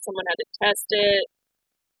that. Someone had to test it.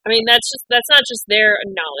 I mean, that's not just their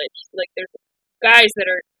knowledge. Like, there's guys that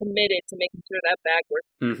are committed to making sure that bag works.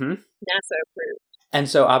 Mm-hmm. NASA approved. And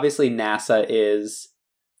so obviously NASA is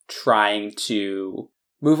trying to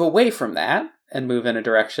move away from that and move in a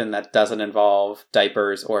direction that doesn't involve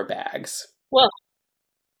diapers or bags. Well,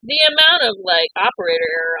 the amount of, like, operator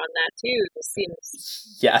error on that, too, just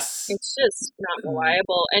seems... Yes. It's just not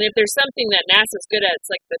reliable. And if there's something that NASA's good at, it's,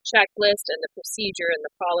 like, the checklist and the procedure and the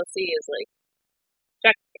policy is, like,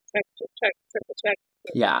 check, triple check.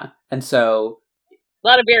 Yeah. And so... A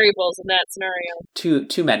lot of variables in that scenario.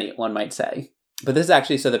 Too many, one might say. But this is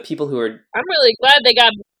actually, so the people who are... I'm really glad they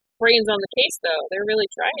got brains on the case, though. They're really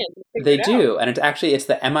trying to figure it out. They do. And it's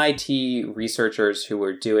the MIT researchers who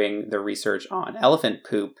were doing the research on elephant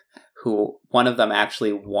poop, who one of them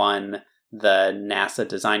actually won the NASA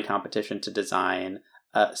design competition to design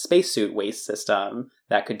a spacesuit waste system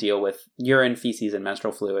that could deal with urine, feces, and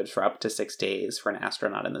menstrual fluids for up to 6 days for an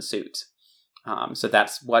astronaut in the suit. So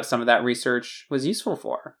that's what some of that research was useful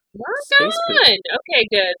for. Well done! Okay,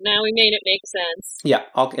 good. Now we made it make sense. Yeah,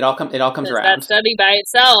 it all comes around. That study by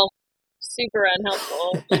itself, super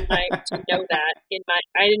unhelpful. To know that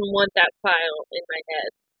I didn't want that file in my head,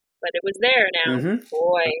 but it was there now. Mm-hmm.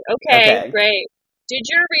 Boy, okay, great. Did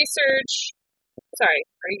your research? Sorry,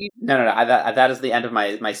 are you? No. That is the end of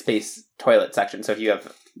my space toilet section. So if you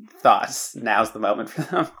have thoughts, now's the moment for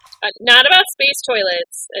them. Not about space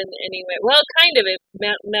toilets in any way. Well, kind of. It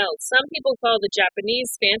melts. Some people call the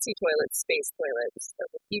Japanese fancy toilets space toilets of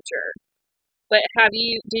the future. But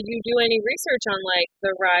did you do any research on, like,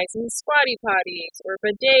 the rise in squatty potties or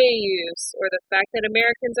bidet use or the fact that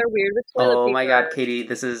Americans are weird with toilet paper? Oh my God, Katie,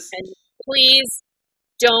 this is... And please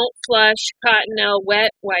don't flush Cottonelle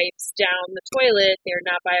wet wipes down the toilet. They're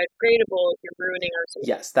not biodegradable. You're ruining our system.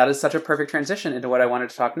 Yes, that is such a perfect transition into what I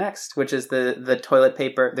wanted to talk next, which is the toilet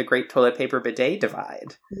paper, the great toilet paper bidet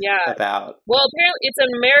divide. Yeah. Well, apparently it's an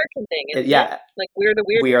American thing, isn't it? Like, we're the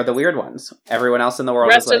weird We are the weird ones. Everyone else in the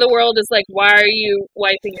world The rest of the world is like, why are you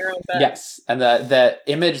wiping your own butt? Yes, and the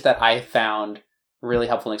image that I found really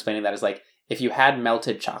helpful in explaining that is, like, if you had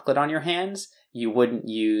melted chocolate on your hands, you wouldn't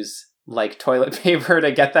use... like toilet paper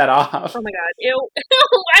to get that off. Oh my God. Ew.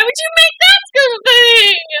 Why would you make that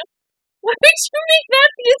thing? Why would you make that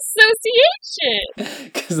the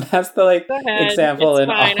association? Because that's the example in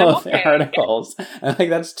all of the articles. I think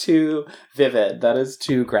that's too vivid. That is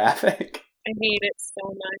too graphic. I hate it so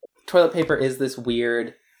much. Toilet paper is this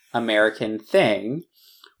weird American thing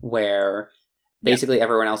where basically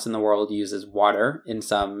everyone else in the world uses water in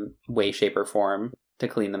some way, shape, or form to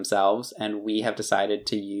clean themselves, and we have decided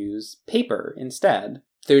to use paper instead.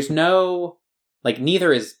 There's no,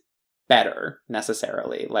 neither is better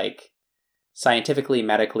necessarily. Scientifically,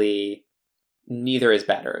 medically, neither is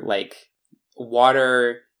better.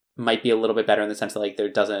 Water might be a little bit better in the sense that there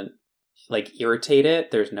doesn't irritate it.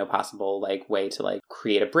 There's no possible way to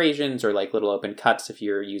create abrasions or little open cuts if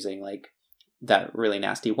you're using that really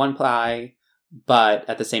nasty 1-ply. But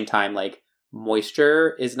at the same time,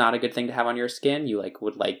 moisture is not a good thing to have on your skin. You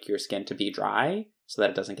would like your skin to be dry so that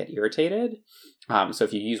it doesn't get irritated. So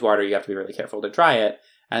if you use water, you have to be really careful to dry it.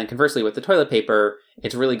 And then conversely, with the toilet paper,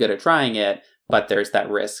 it's really good at drying it, but there's that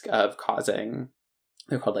risk of causing,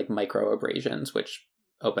 they're called microabrasions, which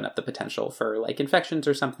open up the potential for infections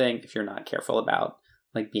or something if you're not careful about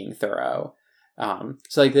being thorough.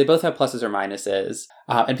 So they both have pluses or minuses.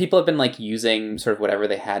 And people have been using sort of whatever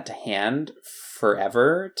they had to hand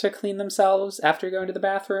forever to clean themselves after going to the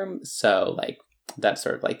bathroom. So that's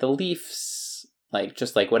sort of the Leafs,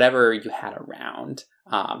 just whatever you had around.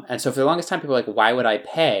 And so for the longest time, people were why would I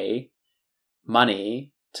pay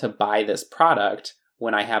money to buy this product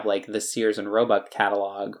when I have the Sears and Roebuck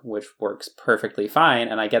catalog, which works perfectly fine,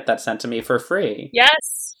 and I get that sent to me for free?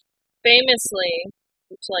 Yes, famously.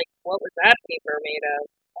 Which, what was that paper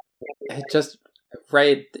made of? It just,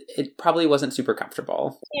 right, it probably wasn't super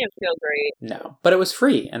comfortable. It can't feel great. No, but it was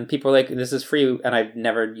free, and people were this is free, and I've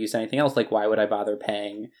never used anything else, why would I bother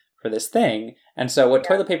paying for this thing? And so what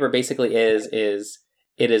toilet paper basically is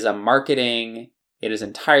it is a marketing, it is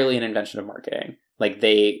entirely an invention of marketing.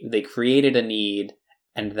 They created a need,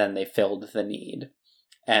 and then they filled the need.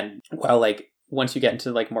 And, well, once you get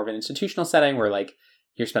into, more of an institutional setting where,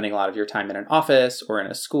 you're spending a lot of your time in an office or in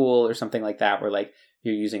a school or something like that, where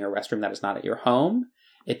you're using a restroom that is not at your home,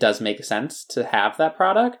 it does make sense to have that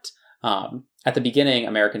product. At the beginning,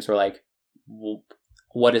 Americans were well,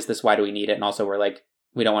 what is this? Why do we need it? And also we're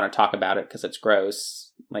we don't want to talk about it because it's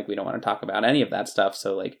gross. Like, we don't want to talk about any of that stuff.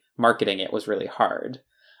 So, like, marketing it was really hard.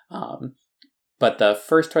 But the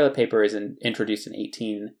first toilet paper is introduced in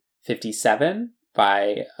 1857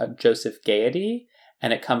 by Joseph Gaiety,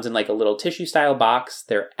 and it comes in like a little tissue-style box.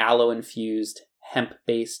 They're aloe-infused,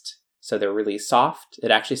 hemp-based, so they're really soft. It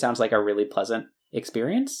actually sounds like a really pleasant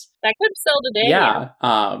experience. That could sell today. Yeah.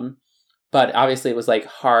 But obviously it was like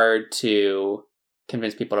hard to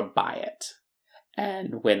convince people to buy it.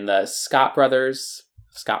 And when the Scott brothers,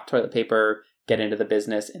 Scott Toilet Paper, get into the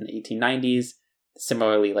business in the 1890s,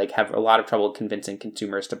 similarly, like, have a lot of trouble convincing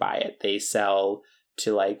consumers to buy it. They sell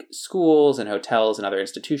to like schools and hotels and other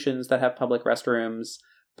institutions that have public restrooms,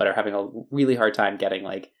 but are having a really hard time getting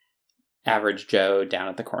like average Joe down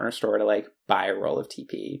at the corner store to like buy a roll of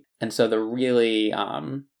TP. And so the really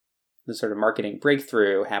the sort of marketing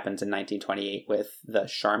breakthrough happens in 1928 with the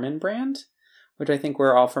Charmin brand, which I think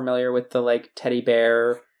we're all familiar with, the like teddy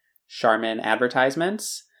bear Charmin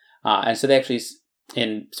advertisements. And so they actually,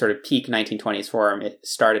 in sort of peak 1920s form, it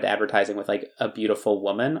started advertising with like a beautiful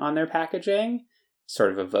woman on their packaging,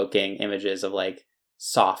 sort of evoking images of like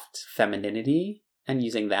soft femininity and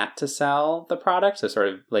using that to sell the product. So sort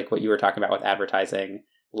of like what you were talking about with advertising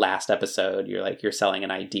last episode, you're selling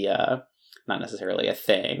an idea, not necessarily a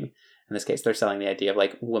thing. In this case, they're selling the idea of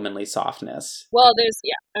like womanly softness. Well, that's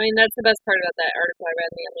the best part about that article I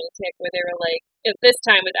read in the Atlantic, where they were like, if this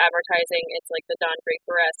time with advertising, it's like the Don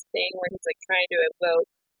Draper-esque thing, where he's like trying to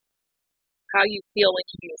evoke how you feel when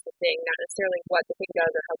you use the thing, not necessarily what the thing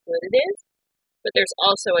does or how good it is. But there's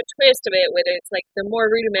also a twist of it, where it's like the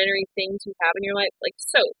more rudimentary things you have in your life, like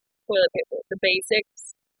soap, toilet paper, the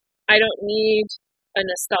basics. I don't need a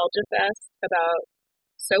nostalgia fest about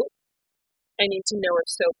soap. I need to know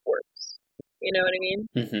if soap works. You know what I mean?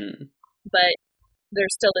 Mm-hmm. But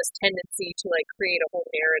there's still this tendency to like create a whole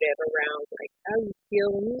narrative around like how you feel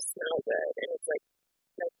when you smell good, and it's like,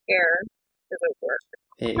 I don't care, does it work?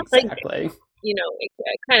 Exactly. Like, you know, it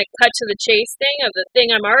kind of cut to the chase thing of the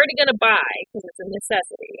thing I'm already going to buy because it's a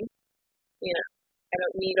necessity. You know, I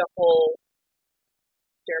don't need a whole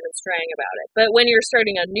German strang about it. But when you're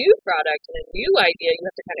starting a new product and a new idea, you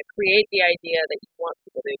have to kind of create the idea that you want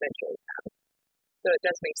people to eventually have. So it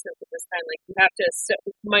does make sense at this time. Like, you have to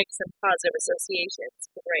make some positive associations,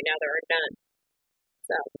 because right now there are none.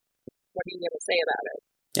 So, what are you going to say about it?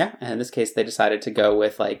 Yeah, and in this case, they decided to go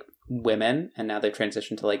with like women, and now they've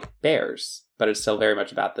transitioned to like bears. But it's still very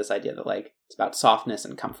much about this idea that like it's about softness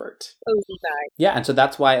and comfort. Cozy vibe. Yeah, and so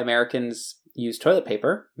that's why Americans use toilet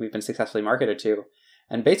paper. We've been successfully marketed to.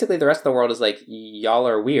 And basically the rest of the world is like, y'all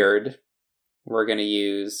are weird. We're going to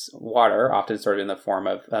use water, often sort of in the form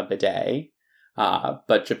of a bidet.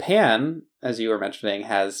 But Japan, as you were mentioning,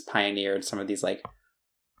 has pioneered some of these like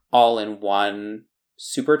all-in-one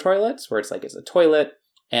super toilets, where it's like it's a toilet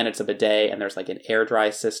and it's a bidet, and there's like an air dry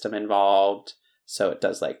system involved, so it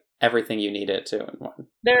does like everything you need it to in one.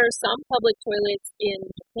 There are some public toilets in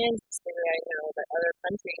Japan, specifically, I know, but other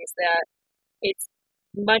countries, that it's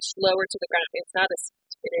much lower to the ground. It's not a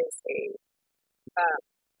seat; it is a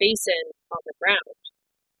basin on the ground.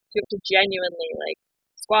 You have to genuinely like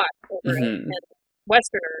squat over it. And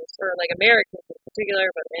Westerners, or like Americans in particular,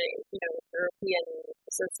 but many, you know, European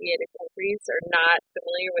associated countries are not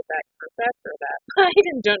familiar with that concept or that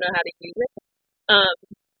and don't know how to use it.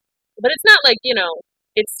 But it's not like, you know,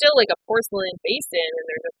 it's still like a porcelain basin and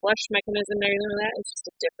there's a flush mechanism there and all that. It's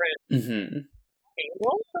just a different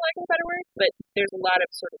angle, for lack of a better word. But there's a lot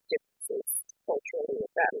of sort of differences culturally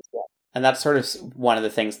with that as well. And that's sort of one of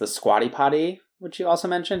the things the squatty potty, which you also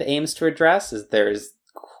mentioned, aims to address, is there's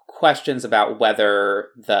questions about whether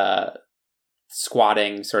the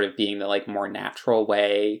squatting sort of being the like more natural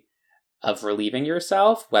way of relieving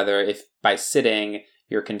yourself, whether if by sitting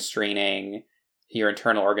you're constraining your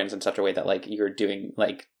internal organs in such a way that like you're doing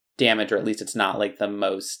like damage, or at least it's not like the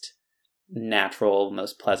most natural,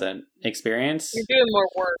 most pleasant experience. You're doing more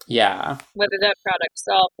work. Yeah. Whether that product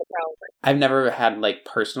solves the problem. I've never had like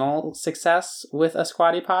personal success with a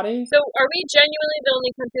squatty potty. So are we genuinely the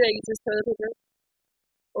only country that uses toilet paper?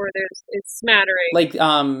 Or it's smattering? Like,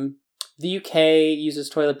 the UK uses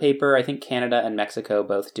toilet paper. I think Canada and Mexico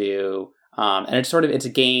both do. And it's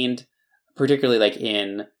gained, particularly like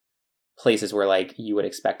in places where like you would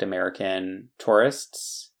expect American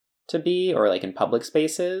tourists to be, or like in public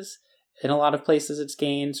spaces. In a lot of places it's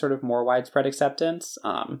gained sort of more widespread acceptance.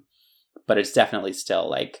 But it's definitely still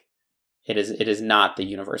like, it is not the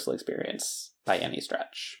universal experience by any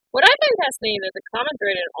stretch. What I find fascinating is the common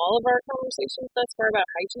thread in all of our conversations thus far about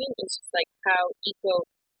hygiene is just like how eco-fraught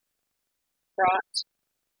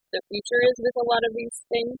the future is with a lot of these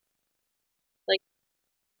things. Like,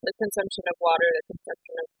 the consumption of water, the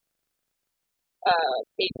consumption of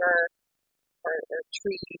paper or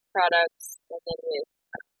tree products, and then with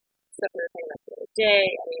stuff we were talking about the other day,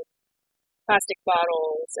 I mean, plastic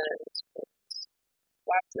bottles and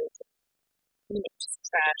waxes, and, just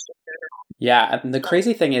trash in general. Yeah, and the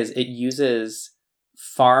crazy thing is it uses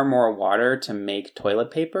far more water to make toilet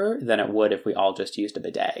paper than it would if we all just used a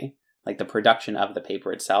bidet. Like, the production of the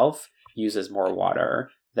paper itself uses more water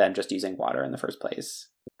than just using water in the first place.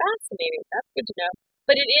 Fascinating. That's good to know.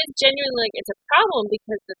 But it is genuinely, it's a problem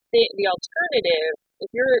because the alternative, if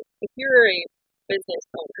you're a business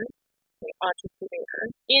owner, an entrepreneur,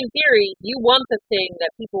 in theory, you want the thing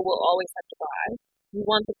that people will always have to buy. You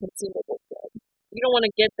want the consumable good. You don't want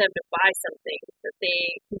to get them to buy something that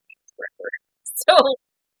they can use forever. So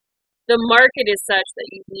the market is such that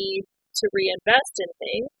you need to reinvest in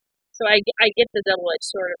things. So I get the double-edged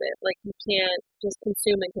sword of it. Like, you can't just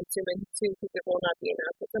consume because there will not be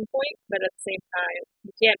enough at some point. But at the same time,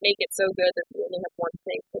 you can't make it so good that you only have one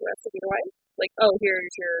thing for the rest of your life. Like, oh,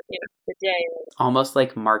 here's your, bidet. Almost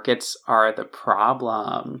like markets are the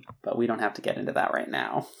problem, but we don't have to get into that right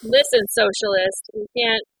now. Listen, socialist, you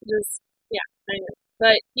can't just, I know.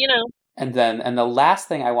 But, And the last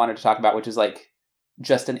thing I wanted to talk about, which is like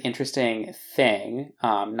just an interesting thing,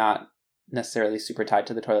 not necessarily super tied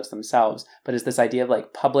to the toilets themselves, but is this idea of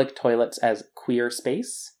like public toilets as queer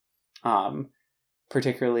space,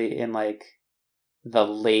 particularly in like the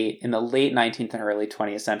late 19th and early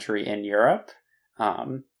 20th century in Europe,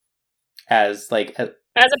 as a participant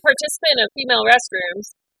of female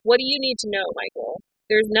restrooms. What do you need to know, Michael?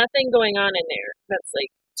 There's nothing going on in there that's like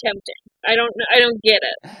tempting. I don't get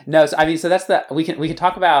it. No, so I mean, so that's we can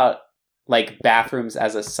talk about like bathrooms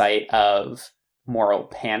as a site of moral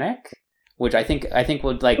panic, which I think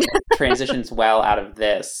would like transitions well out of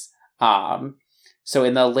this. So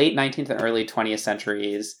in the late 19th and early 20th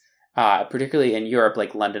centuries, particularly in Europe,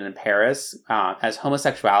 like London and Paris, as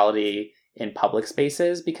homosexuality in public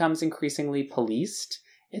spaces becomes increasingly policed,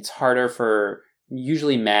 it's harder for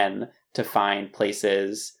usually men to find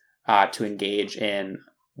places to engage in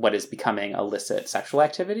what is becoming illicit sexual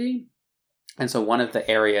activity. And so one of the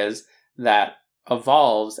areas that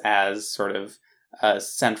evolves as sort of a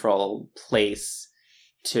central place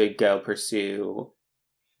to go pursue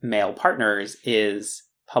male partners is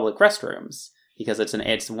public restrooms, because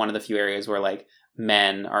it's one of the few areas where like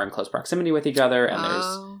men are in close proximity with each other, and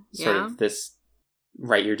there's sort of this,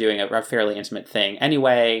 right, you're doing a fairly intimate thing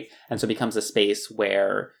anyway, and so it becomes a space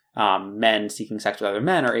where men seeking sex with other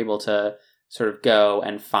men are able to sort of go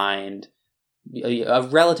and find a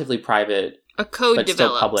relatively private, a code but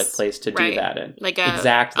develops, still public place to do that in. Like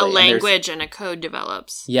exactly. a language and a code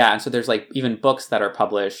develops. Yeah, and so there's like even books that are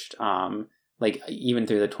published, like even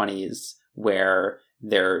through the 20s, where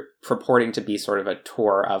they're purporting to be sort of a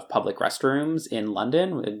tour of public restrooms in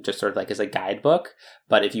London, just sort of like as a guidebook.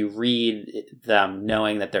 But if you read them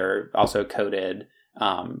knowing that they're also coded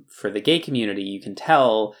for the gay community, you can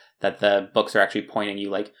tell that the books are actually pointing you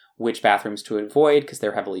like which bathrooms to avoid because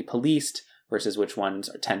they're heavily policed, versus which ones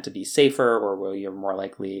tend to be safer or where you're more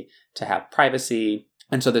likely to have privacy.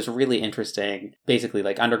 And so there's really interesting, basically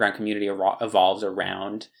like underground community evolves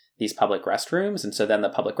around these public restrooms. And so then the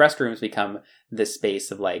public restrooms become this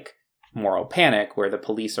space of like moral panic where the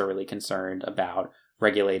police are really concerned about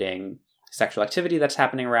regulating sexual activity that's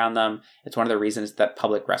happening around them. It's one of the reasons that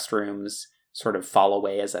public restrooms sort of fall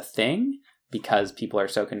away as a thing, because people are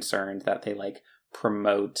so concerned that they like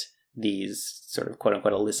promote these sort of quote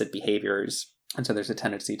unquote illicit behaviors. And so there's a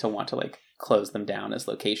tendency to want to like close them down as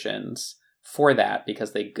locations for that,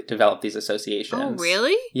 because they develop these associations. Oh,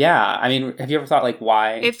 really? Yeah. I mean, have you ever thought like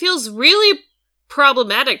why? It feels really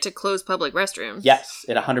problematic to close public restrooms. Yes,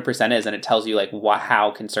 it 100% is. And it tells you like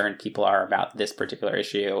how concerned people are about this particular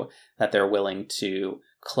issue, that they're willing to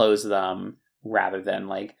close them rather than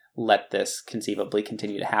like let this conceivably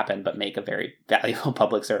continue to happen, but make a very valuable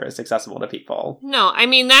public service accessible to people. No, I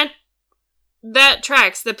mean, that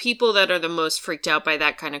tracks. The people that are the most freaked out by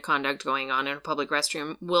that kind of conduct going on in a public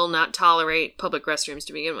restroom will not tolerate public restrooms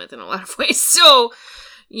to begin with in a lot of ways. So,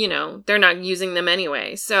 they're not using them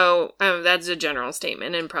anyway. So that's a general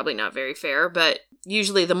statement and probably not very fair, but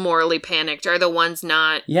usually the morally panicked are the ones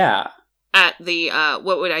not at the,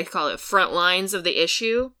 what would I call it, front lines of the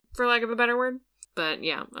issue, for lack of a better word. But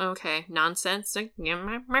yeah, okay, nonsense.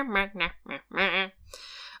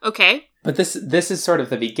 Okay. But this is sort of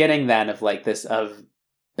the beginning then of like this, of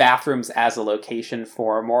bathrooms as a location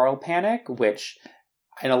for moral panic, which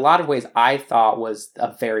in a lot of ways I thought was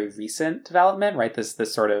a very recent development, right? This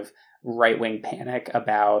sort of right-wing panic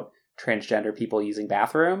about transgender people using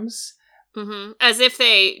bathrooms. Mm-hmm. As if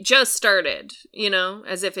they just started,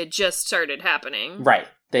 as if it just started happening. Right.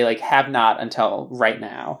 They like have not until right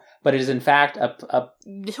now, but it is in fact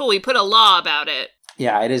we put a law about it.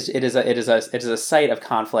 Yeah, it is a site of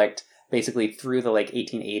conflict basically through the like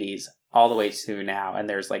 1880s all the way to now, and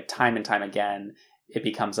there's like time and time again it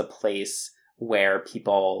becomes a place where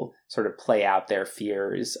people sort of play out their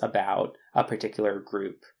fears about a particular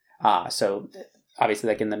group. So obviously,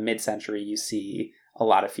 like in the mid-century, you see a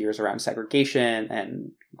lot of fears around segregation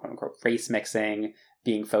and quote unquote race mixing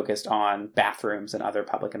being focused on bathrooms and other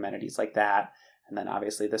public amenities like that. And then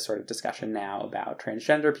obviously this sort of discussion now about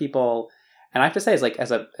transgender people. And I have to say, is like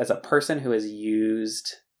as a person who has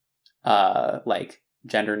used like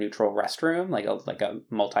gender neutral restroom, like a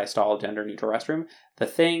multi-stall gender neutral restroom,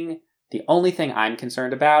 the only thing I'm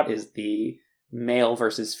concerned about is the male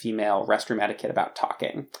versus female restroom etiquette about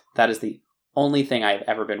talking. That is the only thing I've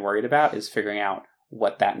ever been worried about, is figuring out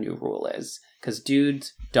what that new rule is. Because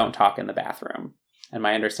dudes don't talk in the bathroom. And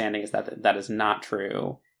my understanding is that that is not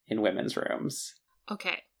true in women's rooms.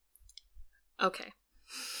 Okay.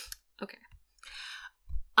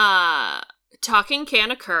 Talking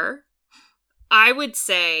can occur. I would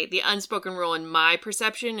say the unspoken rule in my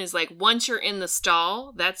perception is like, once you're in the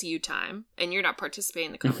stall, that's you time, and you're not participating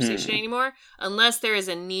in the conversation anymore, unless there is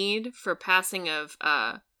a need for passing of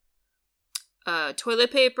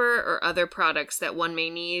toilet paper or other products that one may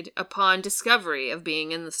need upon discovery of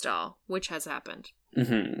being in the stall, which has happened.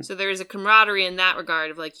 Mm-hmm. So there is a camaraderie in that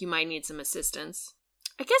regard of like, you might need some assistance.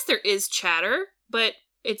 I guess there is chatter, but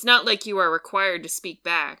it's not like you are required to speak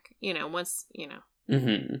back, once,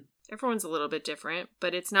 Mm-hmm. Everyone's a little bit different,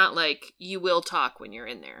 but it's not like you will talk when you're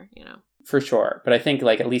in there, For sure. But I think,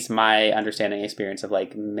 like, at least my understanding experience of,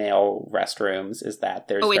 like, male restrooms is that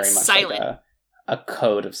there's very much silent. Like a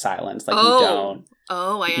code of silence. Like,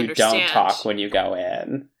 you don't talk when you go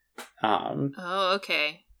in.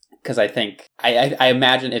 Okay. Because I think, I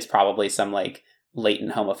imagine it's probably some, like,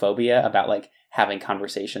 latent homophobia about, like, having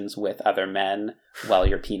conversations with other men while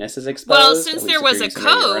your penis is exposed. Well, since there was a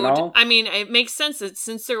code, I mean, it makes sense that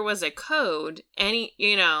since there was a code,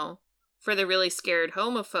 for the really scared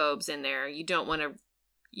homophobes in there, you don't want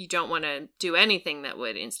to do anything that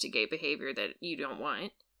would instigate behavior that you don't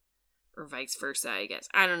want, or vice versa, I guess.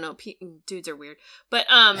 I don't know. Dudes are weird, but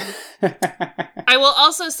I will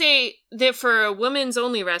also say that for a women's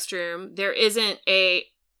only restroom, there isn't a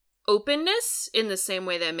openness in the same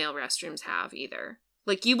way that male restrooms have either.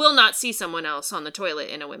 Like, you will not see someone else on the toilet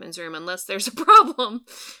in a women's room unless there's a problem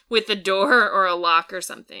with the door or a lock or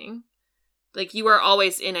something. Like, you are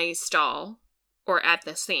always in a stall or at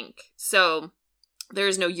the sink. So there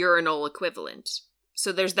is no urinal equivalent.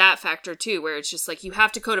 So there's that factor too, where it's just like, you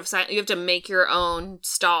have to code of silence. You have to make your own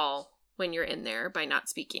stall when you're in there by not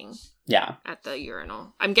speaking. Yeah. At the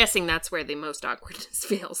urinal. I'm guessing that's where the most awkwardness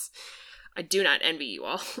feels. I do not envy you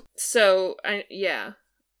all. So, yeah.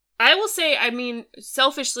 I will say, I mean,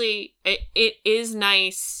 selfishly, it is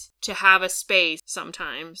nice to have a space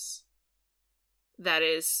sometimes that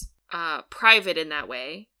is private in that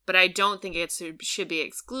way, but I don't think it should be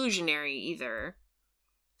exclusionary either.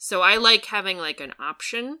 So I like having, like, an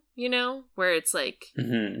option, where it's like,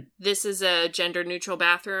 This is a gender-neutral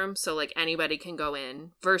bathroom, so, like, anybody can go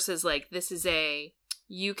in, versus, like, this is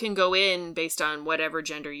you can go in based on whatever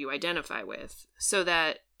gender you identify with. So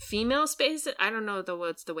that female space, I don't know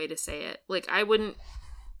what's the way to say it. Like,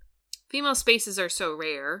 female spaces are so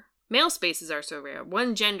rare. Male spaces are so rare.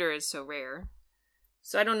 One gender is so rare.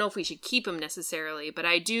 So I don't know if we should keep them necessarily, but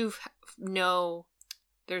I do know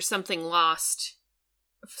there's something lost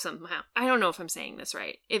somehow. I don't know if I'm saying this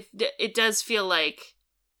right. It does feel like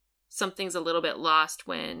something's a little bit lost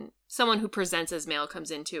when someone who presents as male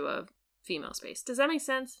comes into a female space. Does that make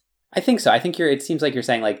sense? I think so. I think it seems like you're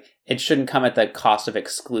saying, like, it shouldn't come at the cost of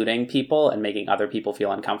excluding people and making other people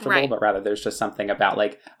feel uncomfortable, right. But rather there's just something about,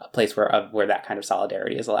 like, a place where that kind of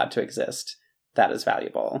solidarity is allowed to exist that is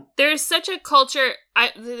valuable. There's such a culture.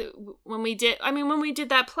 When we did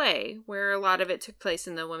that play where a lot of it took place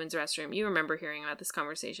in the women's restroom, you remember hearing about this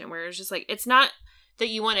conversation where it's just like, it's not that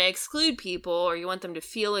you want to exclude people or you want them to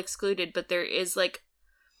feel excluded, but there is, like,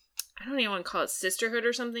 I don't even want to call it sisterhood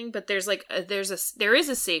or something, but there is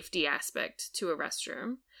a safety aspect to a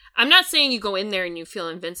restroom. I'm not saying you go in there and you feel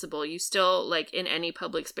invincible. You still, like, in any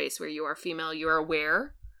public space where you are female, you are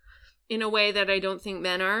aware in a way that I don't think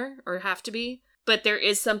men are or have to be. But there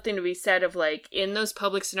is something to be said of, like, in those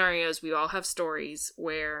public scenarios, we all have stories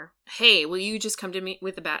where, hey, will you just come to me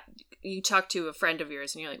with you talk to a friend of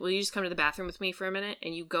yours and you're like, will you just come to the bathroom with me for a minute?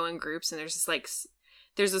 And you go in groups and there's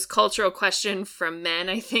this cultural question from men,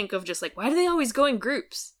 I think, of just like, why do they always go in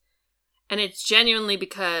groups? And it's genuinely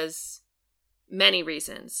because many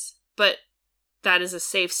reasons, but that is a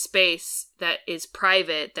safe space that is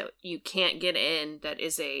private, that you can't get in, that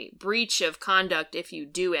is a breach of conduct if you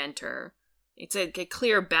do enter. It's a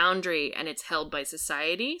clear boundary, and it's held by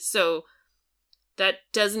society. So that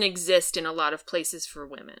doesn't exist in a lot of places for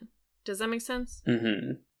women. Does that make sense?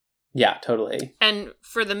 Mm-hmm. Yeah, totally. And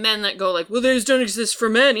for the men that go like, well, these don't exist for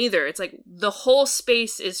men either. It's like the whole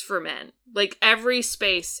space is for men. Like every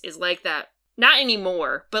space is like that. Not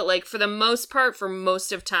anymore, but like for the most part, for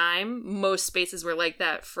most of time, most spaces were like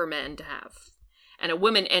that for men to have. And a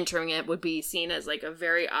woman entering it would be seen as like a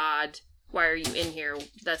very odd, why are you in here?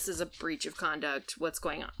 This is a breach of conduct. What's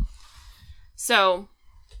going on? So,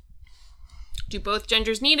 do both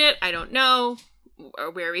genders need it? I don't know. Or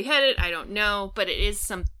where are we headed? I don't know. But it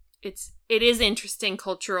is interesting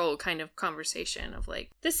cultural kind of conversation of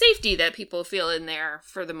like the safety that people feel in there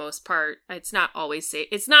for the most part. It's not always safe.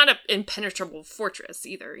 It's not an impenetrable fortress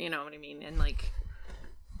either. You know what I mean? And like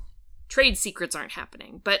trade secrets aren't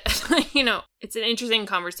happening. But, you know, it's an interesting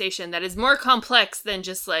conversation that is more complex than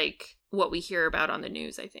just like what we hear about on the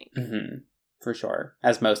news, I think. Mm-hmm. For sure.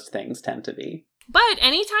 As most things tend to be. But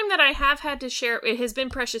anytime that I have had to share, it has been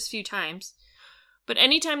precious few times, but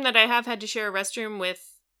anytime that I have had to share a restroom with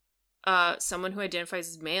someone who identifies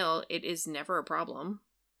as male, it is never a problem.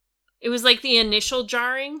 It was like the initial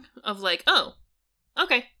jarring of like, oh,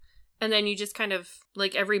 okay. And then you just kind of,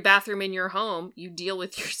 like every bathroom in your home, you deal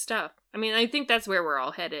with your stuff. I mean, I think that's where we're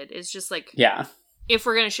all headed. It's just like, yeah, if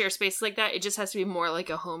we're going to share space like that, it just has to be more like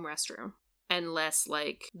a home restroom and less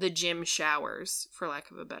like the gym showers, for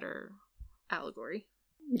lack of a better allegory.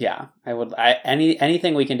 Yeah,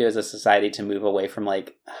 anything we can do as a society to move away from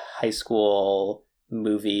like high school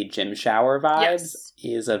movie gym shower vibes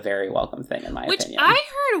is a very welcome thing in my opinion. I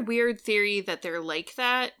heard a weird theory that they're like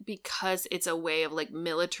that because it's a way of like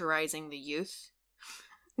militarizing the youth.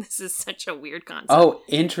 This is such a weird concept. Oh,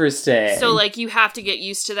 interesting. So like you have to get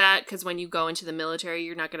used to that because when you go into the military,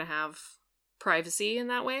 you're not going to have privacy in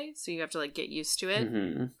that way. So you have to like get used to it.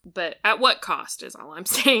 Mm-hmm. But at what cost is all I'm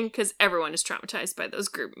saying, because everyone is traumatized by those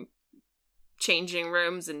group changing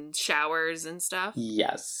rooms and showers and stuff.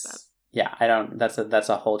 Yes. Yeah, I don't. That's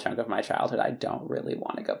a whole chunk of my childhood I don't really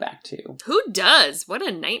want to go back to. Who does? What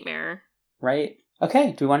a nightmare. Right.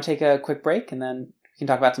 Okay, do we want to take a quick break and then we can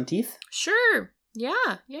talk about some teeth? Sure.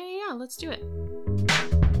 Yeah. Let's do it.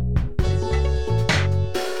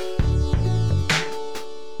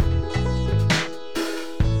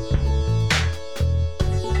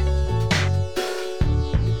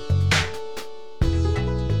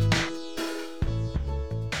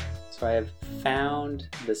 So I have found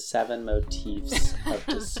the 7 motifs of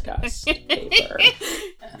disgust paper,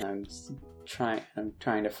 and I'm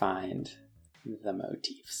trying to find the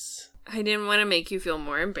motifs. I didn't want to make you feel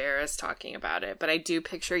more embarrassed talking about it, but I do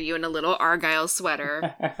picture you in a little Argyle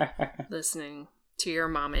sweater listening to your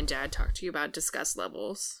mom and dad talk to you about disgust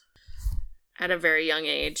levels at a very young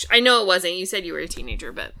age. I know it wasn't. You said you were a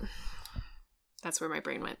teenager, but that's where my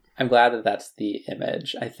brain went. I'm glad that that's the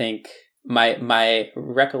image. I think my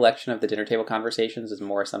recollection of the dinner table conversations is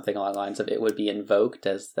more something along the lines of it would be invoked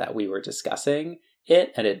as that we were discussing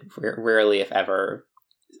it, and it rarely, if ever,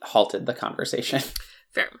 halted the conversation.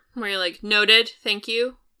 Fair. Where you're like, noted, thank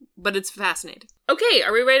you, but it's fascinating. Okay,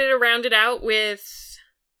 are we ready to round it out with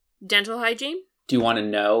dental hygiene? Do you want to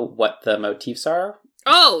know what the motifs are?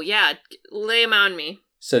 Oh, yeah. Lay them on me.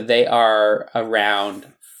 So they are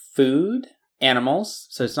around food, animals.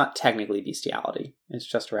 So it's not technically bestiality. It's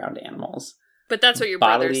just around animals. But that's what your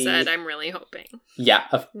brother said, I'm really hoping. Yeah.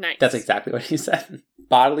 Nice. That's exactly what he said.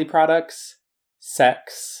 Bodily products,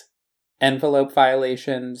 sex, envelope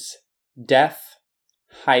violations, death,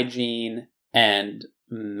 hygiene, and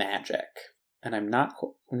magic. And I'm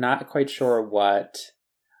not quite sure what...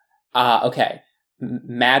 okay.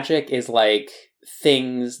 Magic is like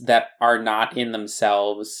things that are not in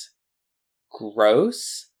themselves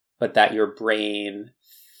gross, but that your brain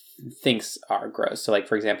thinks are gross. So like,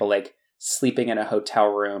 for example, like sleeping in a hotel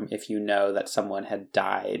room if you know that someone had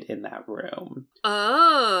died in that room.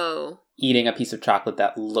 Oh. Eating a piece of chocolate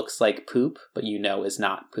that looks like poop, but you know is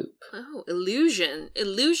not poop. Oh,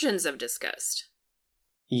 illusions of disgust.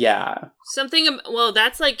 Yeah.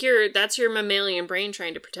 That's your mammalian brain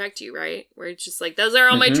trying to protect you, right? Where it's just like, those are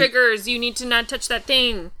all my triggers. You need to not touch that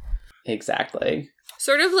thing. Exactly.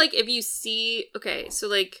 Sort of like if you see, okay, so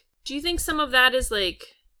like, do you think some of that is like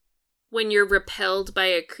when you're repelled by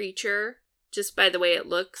a creature just by the way it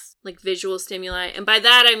looks, like visual stimuli? And by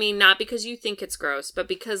that, I mean not because you think it's gross, but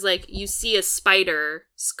because like you see a spider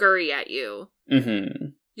scurry at you.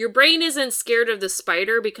 Mm-hmm. Your brain isn't scared of the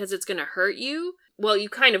spider because it's going to hurt you. Well, you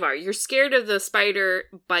kind of are. You're scared of the spider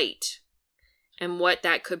bite. and what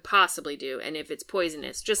that could possibly do, and if it's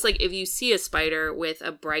poisonous. Just like if you see a spider with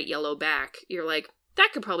a bright yellow back, you're like, that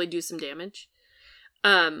could probably do some damage. So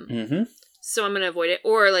I'm going to avoid it.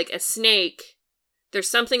 Or like a snake. There's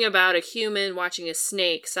something about a human watching a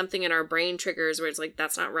snake, something in our brain triggers where it's like,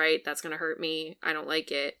 that's not right, that's going to hurt me, I don't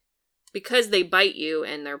like it. Because they bite you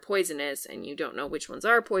and they're poisonous and you don't know which ones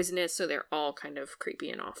are poisonous, so they're all kind of creepy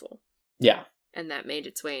and awful. Yeah. And that made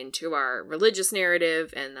its way into our religious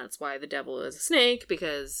narrative, and that's why the devil is a snake,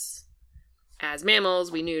 because as mammals,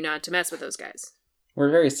 we knew not to mess with those guys. We're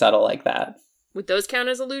very subtle like that. Would those count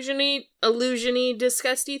as illusiony,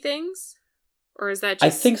 disgusty things? Or is that just... I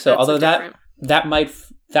think so, although that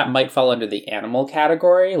might fall under the animal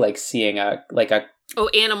category, like seeing a... Oh,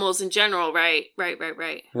 animals in general, right.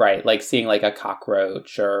 Right, like seeing like a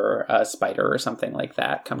cockroach or a spider or something like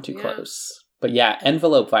that come too close. But yeah,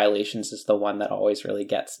 envelope violations is the one that always really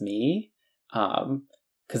gets me.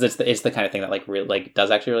 Because it's the kind of thing that like really like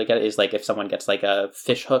does actually really get it, is like if someone gets like a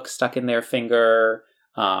fish hook stuck in their finger,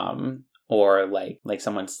 or like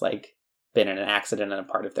someone's like been in an accident and a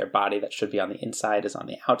part of their body that should be on the inside is on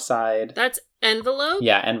the outside. That's envelope?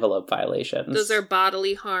 Yeah, envelope violations. Those are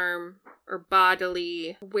bodily harm or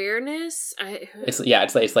bodily awareness.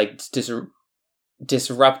 It's like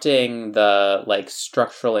disrupting the like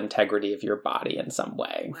structural integrity of your body in some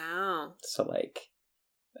way. Wow. So like,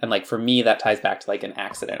 and like for me that ties back to like an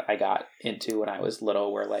accident I got into when I was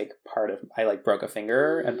little, where like I like broke a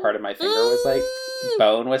finger and part of my finger was like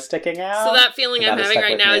bone was sticking out. So that feeling I'm having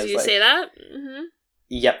right now as you say that. Mm-hmm.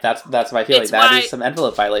 Yep, that's my feeling. That is some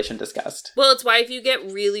envelope violation disgust. Well, it's why if you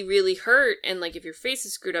get really, really hurt and like if your face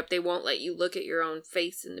is screwed up, they won't let you look at your own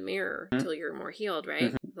face in the mirror until you're more healed, right?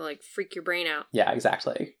 Mm-hmm. They'll like freak your brain out. Yeah,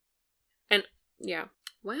 exactly. And yeah.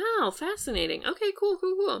 Wow, fascinating. Okay,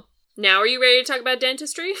 cool. Now are you ready to talk about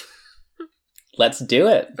dentistry? Let's do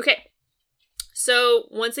it. Okay. So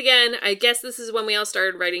once again, I guess this is when we all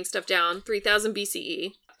started writing stuff down, 3000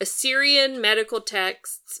 BCE. Assyrian medical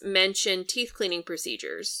texts mention teeth cleaning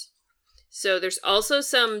procedures. So there's also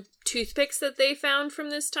some toothpicks that they found from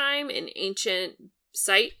this time in ancient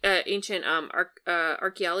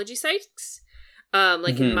archaeology sites.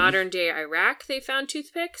 Like in modern day Iraq, they found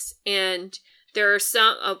toothpicks. And there are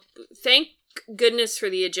some, thank goodness for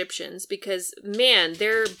the Egyptians, because man,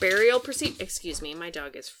 their burial excuse me, my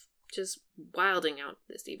dog is just wilding out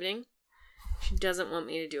this evening. She doesn't want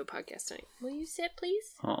me to do a podcast tonight. Will you sit,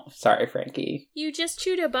 please? Oh, sorry, Frankie. You just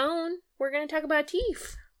chewed a bone. We're going to talk about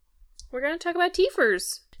teeth. We're going to talk about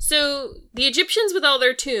teethers. So, the Egyptians with all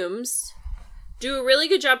their tombs do a really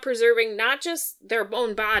good job preserving not just their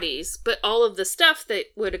own bodies, but all of the stuff that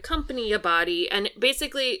would accompany a body. And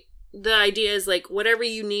basically, the idea is like, whatever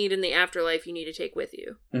you need in the afterlife, you need to take with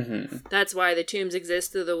you. Mm-hmm. That's why the tombs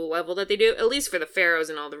exist to the level that they do, at least for the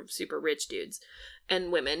pharaohs and all the super rich dudes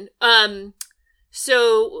and women.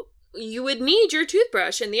 So you would need your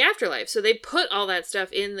toothbrush in the afterlife. So they put all that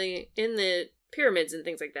stuff in the pyramids and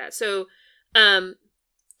things like that. So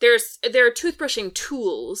there are toothbrushing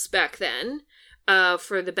tools back then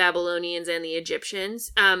for the Babylonians and the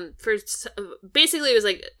Egyptians. Basically, it was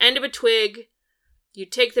like end of a twig. You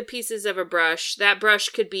take the pieces of a brush. That brush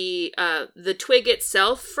could be the twig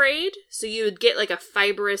itself frayed. So you would get like a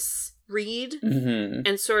fibrous reed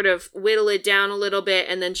and sort of whittle it down a little bit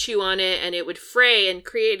and then chew on it, and it would fray and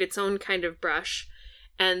create its own kind of brush.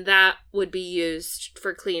 And that would be used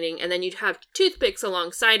for cleaning. And then you'd have toothpicks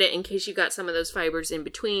alongside it in case you got some of those fibers in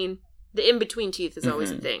between. The in-between teeth is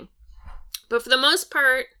always a thing. But for the most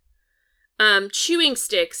part, chewing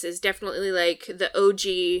sticks is definitely like the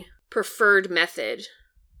OG preferred method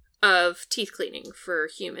of teeth cleaning for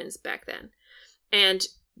humans back then. And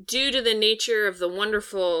due to the nature of the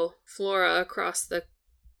wonderful flora across the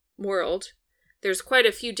world, there's quite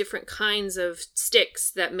a few different kinds of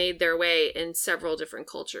sticks that made their way in several different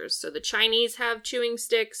cultures. So the Chinese have chewing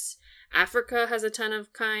sticks. Africa has a ton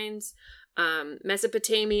of kinds.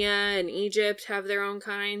 Mesopotamia and Egypt have their own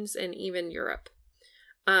kinds, and even Europe.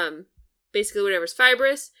 Basically whatever's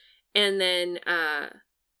fibrous, and then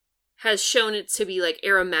has shown it to be like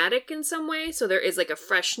aromatic in some way. So there is like a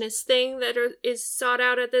freshness thing that is sought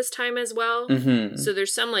out at this time as well. Mm-hmm. So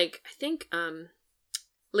there's some like, I think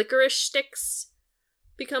licorice sticks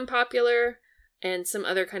become popular, and some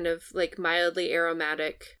other kind of like mildly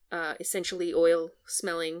aromatic, essentially oil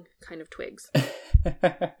smelling kind of twigs.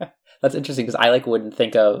 That's interesting, because I like wouldn't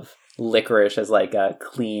think of licorice as like a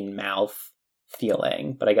clean mouth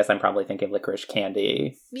feeling, but I guess I'm probably thinking licorice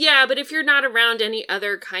candy. Yeah, but if you're not around any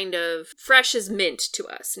other kind of fresh is mint to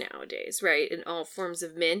us nowadays, right? In all forms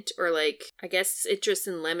of mint, or like I guess citrus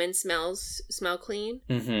and lemon smell clean.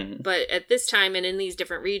 Mm-hmm. But at this time and in these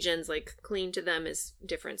different regions, like clean to them is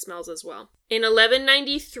different smells as well. In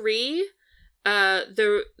 1193,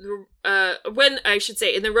 when I should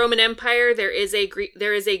say in the Roman Empire, there is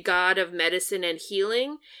a god of medicine and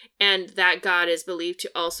healing, and that god is believed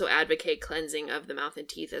to also advocate cleansing of the mouth and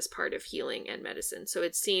teeth as part of healing and medicine. So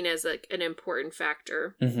it's seen as like an important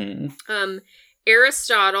factor. Mm-hmm.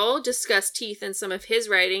 Aristotle discussed teeth in some of his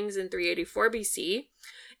writings in 384 BC.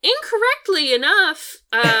 Incorrectly enough,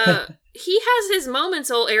 he has his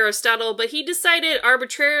moments, old Aristotle, but he decided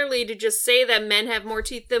arbitrarily to just say that men have more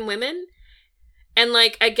teeth than women. And,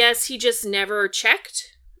 like, I guess he just never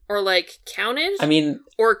checked or, like, counted. I mean,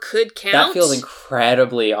 or could count. That feels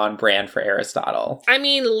incredibly on brand for Aristotle. I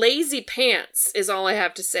mean, lazy pants is all I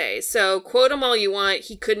have to say. So, quote him all you want,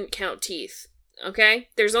 he couldn't count teeth. Okay?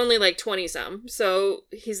 There's only, like, 20-some. So,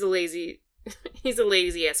 he's a lazy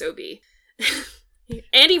SOB.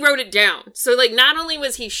 And he wrote it down. So, like, not only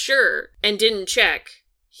was he sure and didn't check,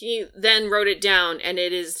 he then wrote it down, and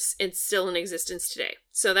it's still in existence today.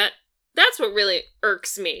 So that's what really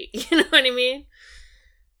irks me. You know what I mean?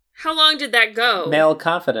 How long did that go? Male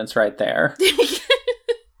confidence right there.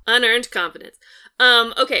 Unearned confidence.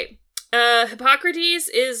 Okay. Hippocrates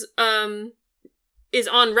is on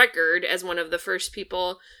record as one of the first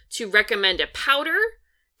people to recommend a powder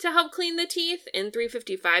to help clean the teeth in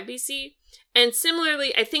 355 BC. And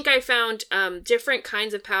similarly, I think I found different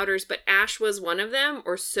kinds of powders, but ash was one of them,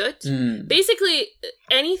 or soot. Mm. Basically,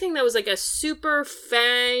 anything that was like a super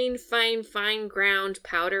fine ground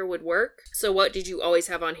powder would work. So what did you always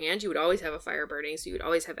have on hand? You would always have a fire burning, so you would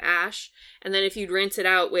always have ash. And then if you'd rinse it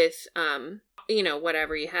out with,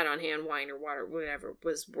 whatever you had on hand, wine or water, whatever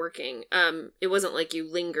was working, it wasn't like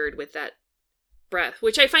you lingered with that breath,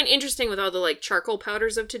 which I find interesting with all the like charcoal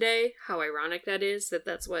powders of today. How ironic that is,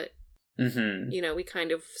 that's what... Mm-hmm. We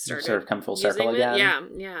kind of started sort of come full circle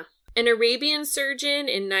again. Yeah. An Arabian surgeon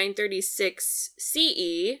in 936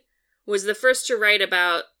 CE was the first to write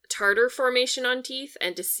about tartar formation on teeth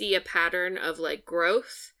and to see a pattern of like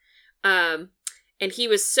growth. And he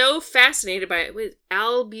was so fascinated by it with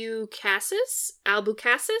Albucasis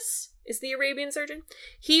is the Arabian surgeon.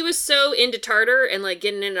 He was so into tartar and like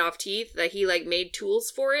getting it off teeth that he like made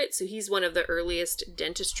tools for it. So he's one of the earliest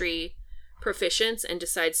dentistry proficients and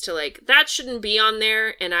decides to like, that shouldn't be on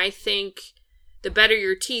there, and I think the better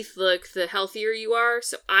your teeth look, the healthier you are,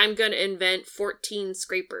 so I'm going to invent 14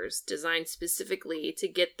 scrapers designed specifically to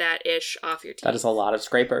get that ish off your teeth. That is a lot of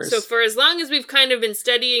scrapers. So for as long as we've kind of been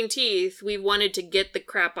studying teeth, we've wanted to get the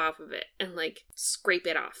crap off of it and like scrape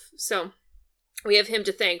it off. So we have him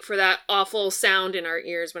to thank for that awful sound in our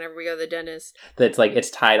ears whenever we go to the dentist. That's like, it's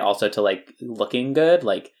tied also to like looking good,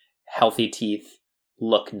 like healthy teeth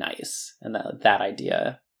look nice, and that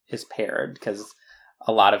idea is paired because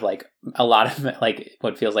a lot of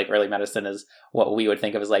what feels like early medicine is what we would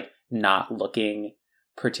think of as like not looking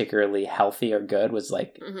particularly healthy or good was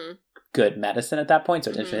like good medicine at that point. So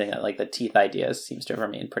it's interesting that like the teeth idea seems to have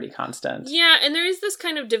remained pretty constant. Yeah, and there is this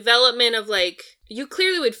kind of development of like, you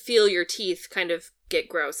clearly would feel your teeth kind of get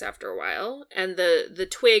gross after a while, and the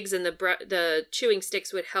twigs and the chewing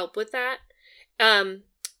sticks would help with that.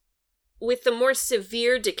 With the more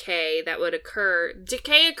severe decay that would occur,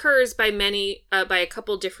 decay occurs by a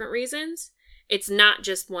couple different reasons. It's not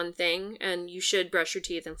just one thing, and you should brush your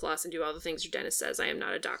teeth and floss and do all the things your dentist says. I am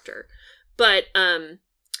not a doctor. But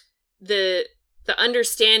the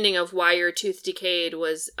understanding of why your tooth decayed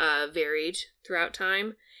was varied throughout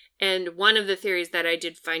time. And one of the theories that I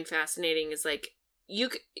did find fascinating is like,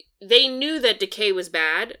 they knew that decay was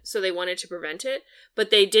bad, so they wanted to prevent it,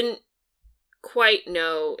 but they didn't quite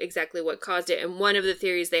know exactly what caused it. And one of the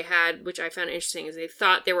theories they had, which I found interesting, is they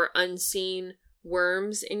thought there were unseen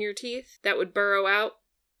worms in your teeth that would burrow out,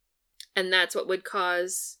 and that's what would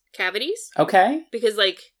cause cavities. Okay. Because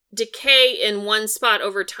like decay in one spot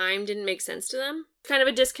over time didn't make sense to them. Kind of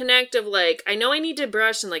a disconnect of like, I know I need to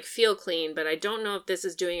brush and like feel clean, but I don't know if this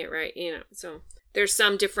is doing it right, so there's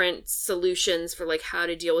some different solutions for like how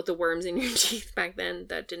to deal with the worms in your teeth back then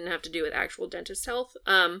that didn't have to do with actual dentist health.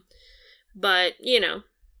 But,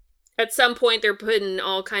 at some point they're putting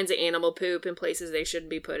all kinds of animal poop in places they shouldn't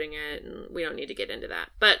be putting it, and we don't need to get into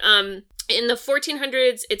that. But in the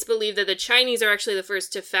 1400s, it's believed that the Chinese are actually the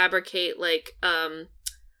first to fabricate, like, an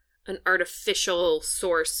artificial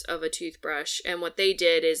source of a toothbrush. And what they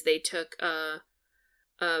did is they took a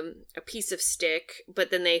piece of stick, but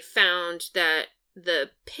then they found that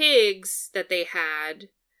the pigs that they had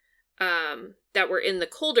that were in the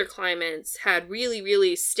colder climates had really,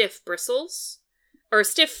 really stiff bristles or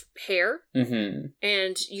stiff hair. Mm-hmm.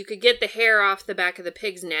 And you could get the hair off the back of the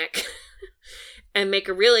pig's neck and make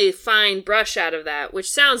a really fine brush out of that,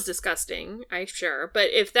 which sounds disgusting, I'm sure. But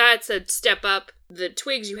if that's a step up the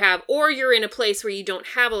twigs you have, or you're in a place where you don't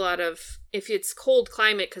have a lot of, if it's cold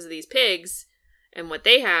climate because of these pigs and what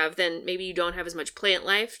they have, then maybe you don't have as much plant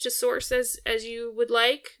life to source as you would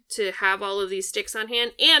like to have all of these sticks on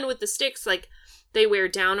hand. And with the sticks, like, they wear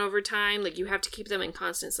down over time. Like, you have to keep them in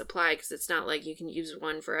constant supply because it's not like you can use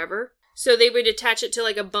one forever. So they would attach it to,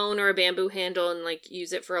 like, a bone or a bamboo handle and, like,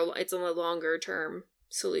 use it for it's a longer term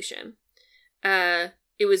solution.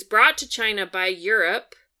 It was brought to China by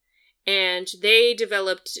Europe, and they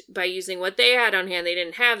developed by using what they had on hand. They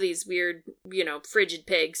didn't have these weird, frigid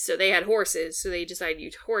pigs, so they had horses, so they decided to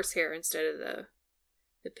use horse hair instead of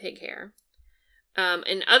the pig hair.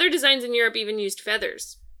 And other designs in Europe even used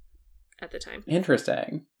feathers at the time.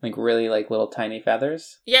 Interesting. Like, really, like, little tiny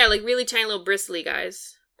feathers? Yeah, like really tiny little bristly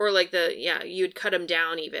guys. Or like you'd cut them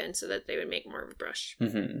down even so that they would make more of a brush.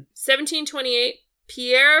 Mm-hmm. 1728,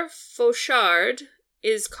 Pierre Fauchard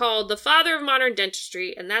is called the father of modern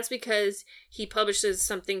dentistry, and that's because he publishes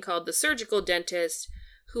something called The Surgical Dentist,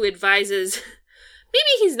 who advises, maybe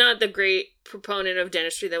he's not the great proponent of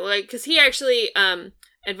dentistry though, like, because he actually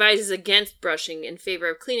advises against brushing in favor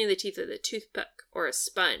of cleaning the teeth with a toothpick or a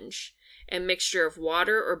sponge and mixture of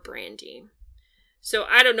water or brandy. So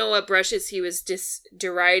I don't know what brushes he was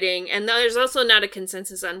deriding, and there's also not a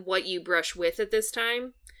consensus on what you brush with at this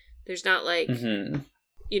time. There's not like,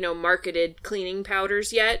 marketed cleaning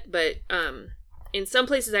powders yet, but in some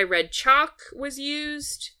places I read chalk was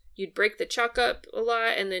used. You'd break the chalk up a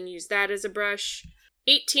lot and then use that as a brush.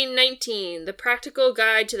 1819, The Practical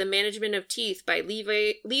Guide to the Management of Teeth by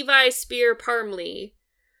Levi Spear Parmley.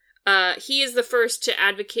 He is the first to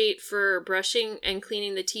advocate for brushing and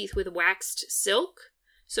cleaning the teeth with waxed silk.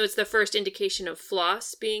 So it's the first indication of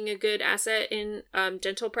floss being a good asset in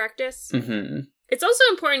dental practice. Mm-hmm. It's also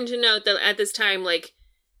important to note that at this time, like,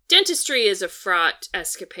 dentistry is a fraught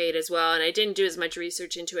escapade as well, and I didn't do as much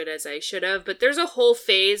research into it as I should have, but there's a whole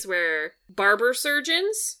phase where barber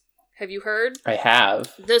surgeons, have you heard? I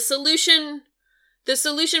have. The solution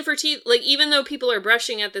for teeth, like, even though people are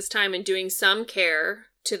brushing at this time and doing some care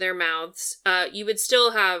to their mouths, you would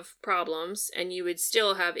still have problems and you would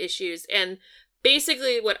still have issues. And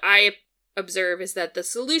basically what I observe is that the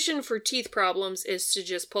solution for teeth problems is to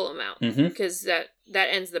just pull them out, because that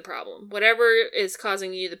ends the problem. Whatever is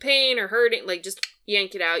causing you the pain or hurting, like, just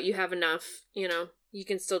yank it out. You have enough, you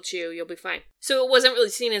can still chew, you'll be fine. So it wasn't really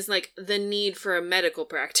seen as like the need for a medical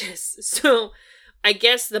practice. So I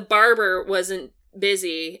guess the barber wasn't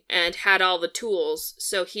busy and had all the tools,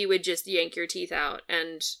 so he would just yank your teeth out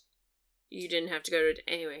and you didn't have to go to it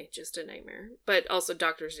anyway. Just a nightmare. But also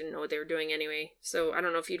doctors didn't know what they were doing anyway, so I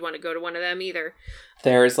don't know if you'd want to go to one of them either.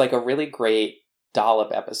 There's like a really great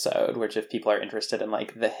Dollop episode, which if people are interested in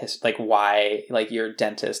like like why like your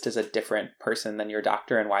dentist is a different person than your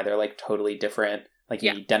doctor and why they're like totally different, like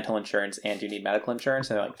you need dental insurance and you need medical insurance,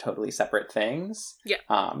 and they're like totally separate things.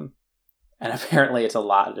 And apparently it's a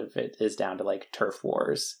lot of it is down to like turf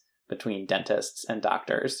wars between dentists and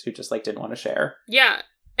doctors who just like didn't want to share. Yeah.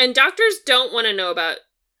 And doctors don't want to know about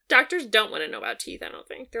teeth, I don't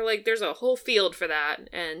think. They're like, there's a whole field for that,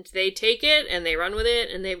 and they take it and they run with it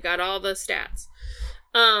and they've got all the stats.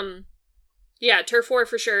 Yeah, turf war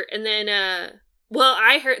for sure. And then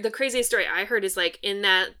I heard the craziest story I heard is like in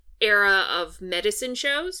that era of medicine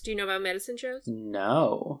shows. Do you know about medicine shows?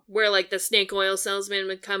 No. Where like the snake oil salesman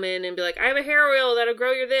would come in and be like, I have a hair oil that'll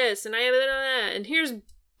grow your this, and I have that, and here's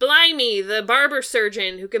Blimey, the barber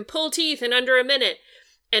surgeon who can pull teeth in under a minute.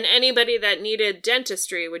 And anybody that needed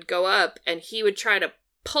dentistry would go up and he would try to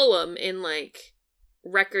pull them in like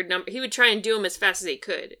record number. He would try and do them as fast as he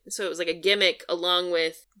could. So it was like a gimmick along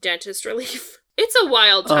with dentist relief. It's a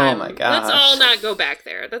wild time. Oh my gosh. Let's all not go back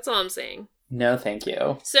there. That's all I'm saying. No, thank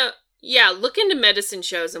you. So, yeah, look into medicine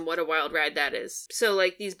shows and what a wild ride that is. So,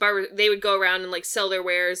 like, these barbers, they would go around and, like, sell their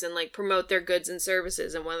wares and, like, promote their goods and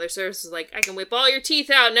services. And one of their services was, like, I can whip all your teeth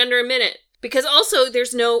out in under a minute. Because also,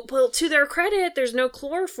 to their credit, there's no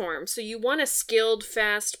chloroform. So you want a skilled,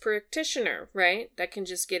 fast practitioner, right? That can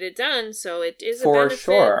just get it done. So it is a benefit. For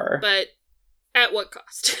sure. But at what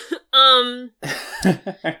cost?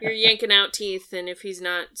 You're yanking out teeth, and if he's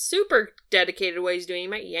not super dedicated to what he's doing, you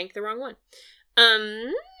might yank the wrong one.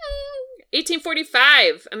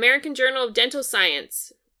 1845, American Journal of Dental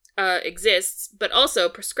Science. exists, but also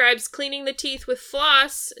prescribes cleaning the teeth with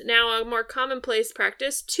floss, now a more commonplace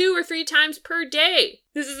practice, 2 or 3 times per day.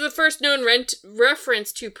 This is the first known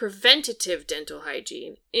reference to preventative dental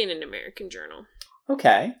hygiene in an American journal.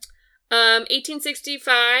 Okay.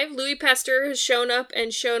 1865, Louis Pasteur has shown up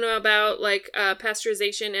and shown about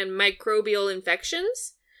pasteurization and microbial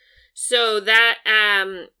infections. So that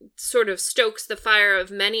sort of stokes the fire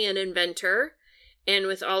of many an inventor. And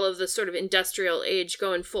with all of the sort of industrial age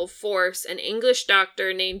going full force, an English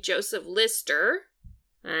doctor named Joseph Lister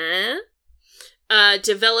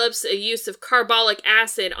develops a use of carbolic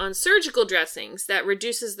acid on surgical dressings that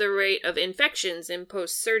reduces the rate of infections in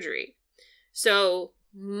post-surgery. So,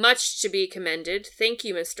 much to be commended. Thank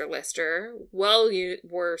you, Mr. Lister. Well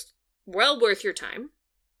worth your time.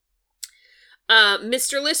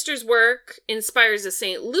 Mr. Lister's work inspires a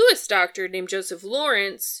St. Louis doctor named Joseph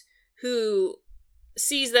Lawrence, who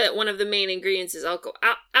sees that one of the main ingredients is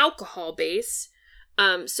alcohol base.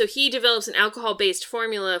 So he develops an alcohol-based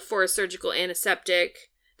formula for a surgical antiseptic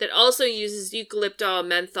that also uses eucalyptol,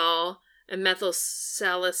 menthol, and methyl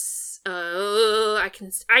I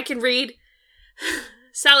can read.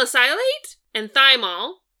 Salicylate and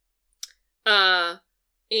thymol.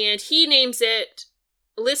 And he names it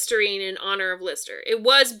Listerine in honor of Lister. It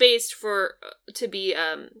was based to be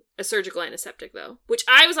a surgical antiseptic, though, which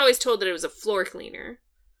I was always told that it was a floor cleaner,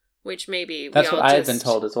 which maybe that's what I had been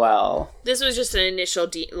told as well. This was just an initial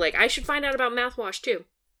I should find out about mouthwash too.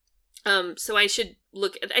 So I should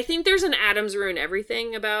look. I think there's an Adam's Ruin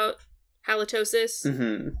Everything about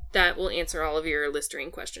halitosis that will answer all of your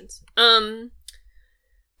Listerine questions.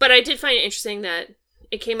 But I did find it interesting that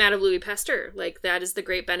it came out of Louis Pasteur. That is the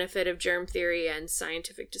great benefit of germ theory and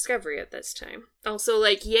scientific discovery at this time. Also,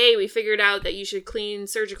 yay, we figured out that you should clean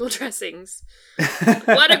surgical dressings.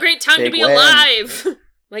 What a great time to be alive!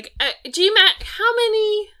 GMAT,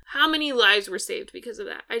 how many lives were saved because of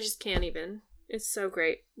that? I just can't even. It's so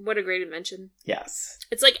great. What a great invention. Yes.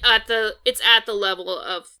 It's at the level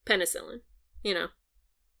of penicillin.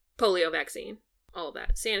 Polio vaccine. All of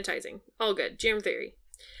that. Sanitizing. All good. Germ theory.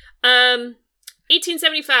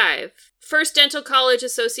 1875. First dental college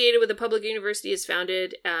associated with a public university is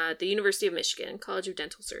founded at the University of Michigan, College of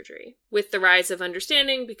Dental Surgery. With the rise of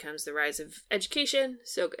understanding becomes the rise of education.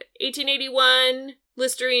 So good. 1881,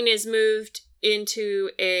 Listerine is moved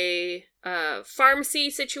into a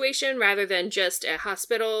pharmacy situation rather than just a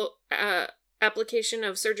hospital application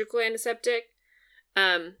of surgical antiseptic.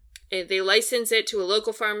 They license it to a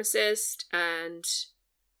local pharmacist, and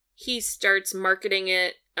he starts marketing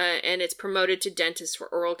it. And it's promoted to dentists for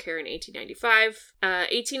oral care in 1895.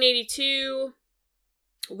 1882,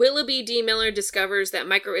 Willoughby D. Miller discovers that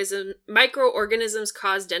microorganisms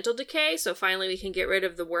cause dental decay, so finally we can get rid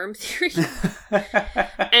of the worm theory.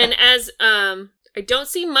 And as I don't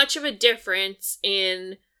see much of a difference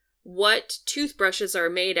in what toothbrushes are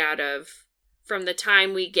made out of from the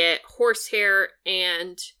time we get horsehair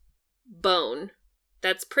and bone.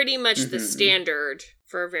 That's pretty much the standard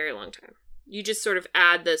for a very long time. You just sort of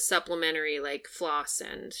add the supplementary, floss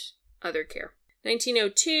and other care.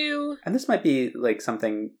 1902. And this might be,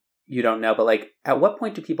 something you don't know, but, at what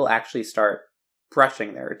point do people actually start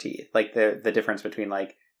brushing their teeth? The difference between,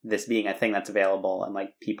 this being a thing that's available and,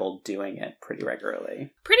 people doing it pretty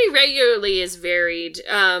regularly. Pretty regularly is varied.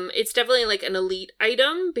 It's definitely, an elite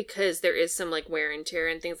item because there is some, wear and tear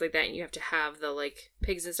and things like that, and you have to have the,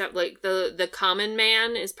 pigs and stuff. The common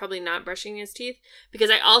man is probably not brushing his teeth, because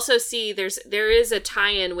I also see there is a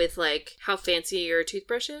tie-in with, how fancy your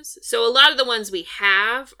toothbrush is. So a lot of the ones we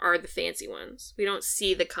have are the fancy ones. We don't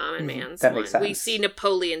see the common man's that one. Makes sense. We see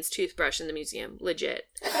Napoleon's toothbrush in the museum, legit.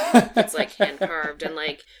 It's, hand-carved, and,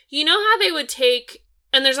 you know how they would take,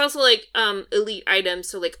 and there's also elite items,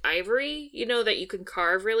 so ivory, that you can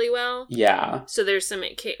carve really well. Yeah. So there's some,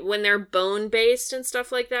 when they're bone based and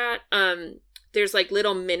stuff like that, there's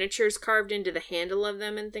little miniatures carved into the handle of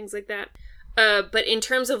them and things like that. But in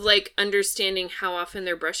terms of understanding how often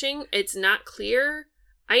they're brushing, it's not clear.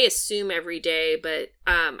 I assume every day, but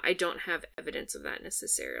I don't have evidence of that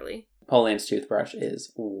necessarily. Napoleon's toothbrush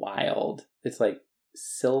is wild. It's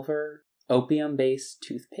silver opium-based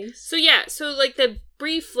toothpaste? So yeah, the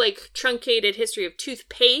brief, truncated history of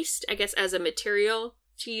toothpaste, I guess, as a material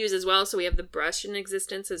to use as well. So we have the brush in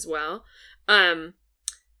existence as well.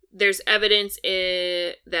 There's evidence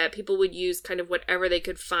that people would use kind of whatever they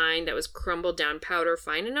could find that was crumbled down powder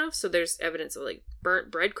fine enough. So there's evidence of,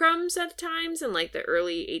 burnt breadcrumbs at times in, the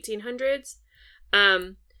early 1800s.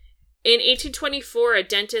 In 1824, a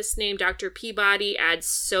dentist named Dr. Peabody adds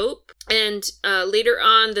soap, and later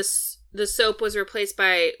on, the soap was replaced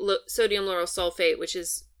by sodium lauryl sulfate, which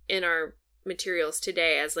is in our materials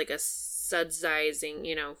today as like a sudsizing,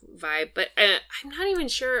 vibe. But I'm not even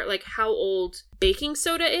sure like how old baking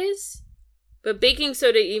soda is. But baking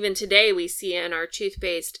soda, even today, we see in our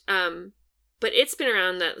toothpaste. But it's been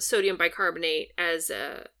around, that sodium bicarbonate, as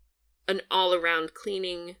an all-around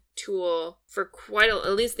cleaning tool for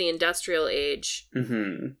at least the industrial age.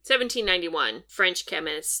 1791, French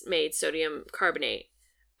chemists made sodium carbonate,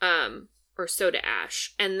 or soda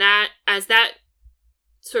ash. And that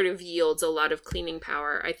sort of yields a lot of cleaning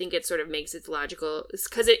power, I think it sort of makes it logical. It's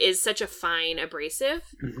because it is such a fine abrasive.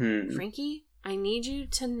 Frankie, I need you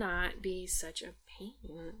to not be such a pain.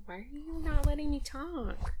 Why are you not letting me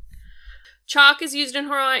talk? Chalk is used in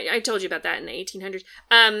oral. I told you about that in the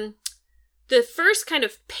 1800s. The first kind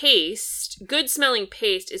of paste, good-smelling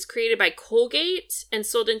paste, is created by Colgate and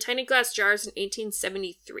sold in tiny glass jars in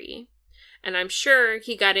 1873. And I'm sure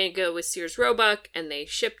he got to go with Sears Roebuck, and they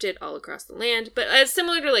shipped it all across the land. But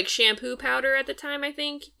similar to like shampoo powder at the time, I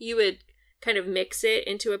think, you would kind of mix it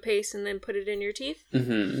into a paste and then put it in your teeth.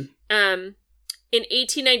 In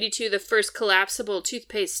 1892, the first collapsible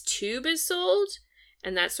toothpaste tube is sold,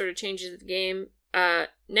 and that sort of changes the game.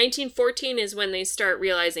 1914 is when they start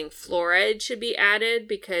realizing fluoride should be added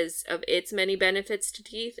because of its many benefits to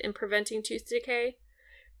teeth in preventing tooth decay.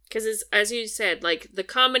 Because as you said, like the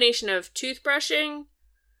combination of toothbrushing,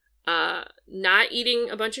 not eating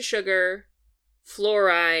a bunch of sugar,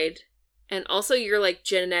 fluoride, and also your like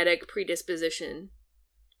genetic predisposition,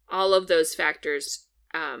 all of those factors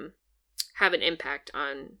have an impact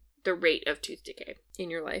on the rate of tooth decay in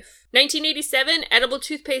your life. 1987, edible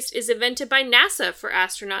toothpaste is invented by NASA for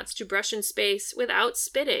astronauts to brush in space without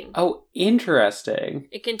spitting. Oh, interesting.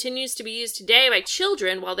 It continues to be used today by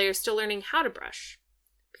children while they are still learning how to brush.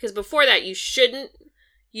 Because before that, you shouldn't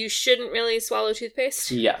really swallow toothpaste.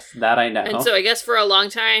 Yes, that I know. And so I guess for a long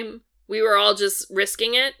time, we were all just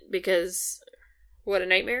risking it because what a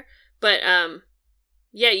nightmare. But,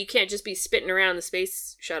 yeah, you can't just be spitting around the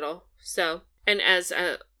space shuttle. So, and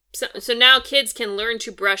So now kids can learn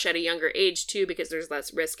to brush at a younger age, too, because there's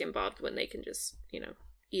less risk involved when they can just,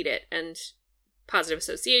 eat it. And positive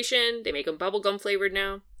association, they make them bubblegum flavored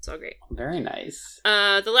now. It's all great. Very nice.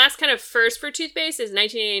 The last kind of first for toothpaste is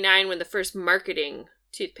 1989 when the first marketing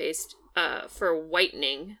toothpaste for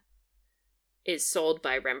whitening is sold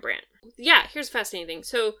by Rembrandt. Yeah, here's a fascinating thing.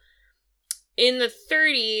 So in the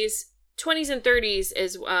 20s and 30s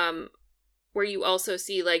is where you also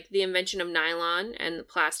see like the invention of nylon and the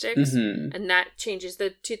plastics, and that changes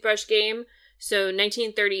the toothbrush game. So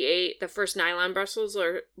 1938, the first nylon bristles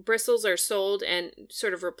are sold and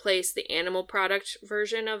sort of replace the animal product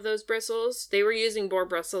version of those bristles. They were using boar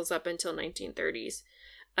bristles up until 1930s.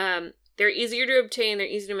 They're easier to obtain, they're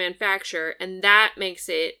easy to manufacture, and that makes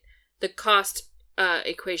it, the cost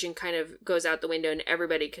equation kind of goes out the window and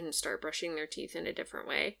everybody can start brushing their teeth in a different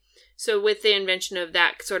way. So with the invention of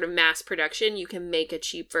that sort of mass production, you can make a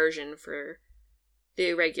cheap version for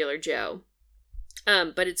the regular Joe.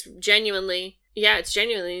 But it's genuinely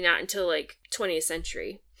not until like 20th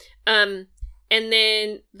century. And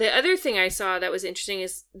then the other thing I saw that was interesting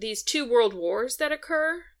is these two world wars that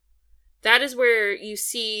occur. That is where you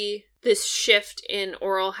see this shift in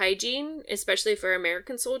oral hygiene, especially for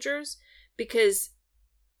American soldiers, because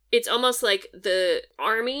it's almost like the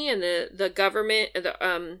army and the government,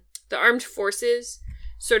 the armed forces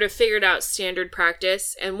sort of figured out standard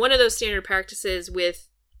practice. And one of those standard practices with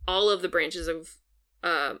all of the branches of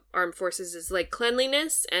armed forces is like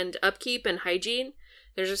cleanliness and upkeep and hygiene.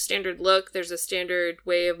 There's a standard look. There's a standard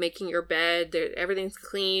way of making your bed. Everything's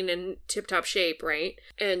clean and tip-top shape, right?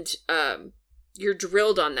 And you're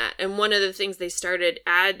drilled on that. And one of the things they started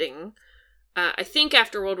adding, I think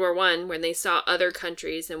after World War I, when they saw other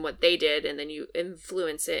countries and what they did, and then you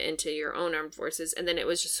influence it into your own armed forces, and then it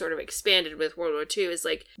was just sort of expanded with World War II, is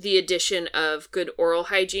like the addition of good oral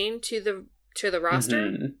hygiene to the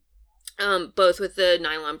roster. Both with the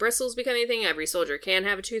nylon bristles becoming a thing, every soldier can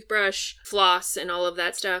have a toothbrush, floss, and all of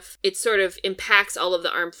that stuff. It sort of impacts all of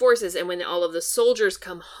the armed forces, and when all of the soldiers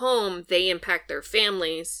come home, they impact their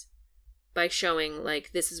families by showing,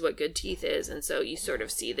 like, this is what good teeth is. And so you sort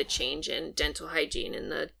of see the change in dental hygiene in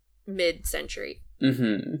the mid-century.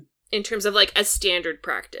 In terms of, like, a standard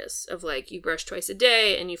practice of, like, you brush twice a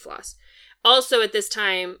day and you floss. Also at this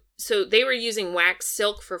time, so they were using wax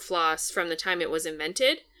silk for floss from the time it was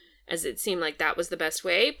invented, as it seemed like that was the best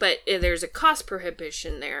way, but there's a cost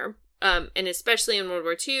prohibition there. And especially in World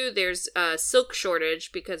War II, there's a silk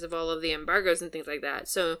shortage because of all of the embargoes and things like that.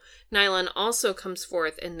 So nylon also comes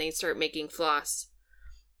forth and they start making floss.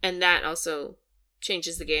 And that also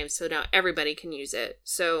changes the game. So now everybody can use it.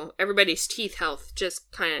 So everybody's teeth health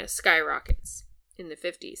just kind of skyrockets in the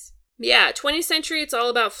 50s. Yeah, 20th century, it's all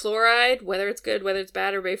about fluoride, whether it's good, whether it's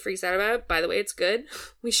bad, everybody freaks out about it. By the way, it's good.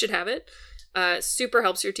 We should have it. Super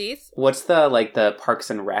helps your teeth. What's the Parks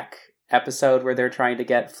and Rec episode where they're trying to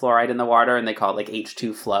get fluoride in the water and they call it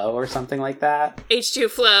H2 Flow or something like that? H2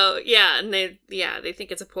 Flow, yeah, and they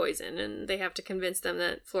think it's a poison, and they have to convince them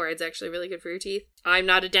that fluoride's actually really good for your teeth. I'm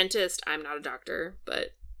not a dentist, I'm not a doctor,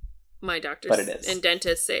 but my doctors and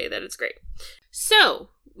dentists say that it's great. So,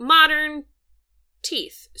 modern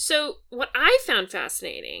teeth. So, what I found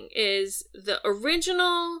fascinating is the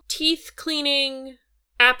original teeth cleaning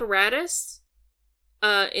apparatus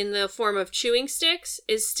in the form of chewing sticks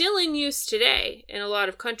is still in use today in a lot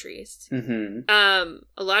of countries. Mm-hmm.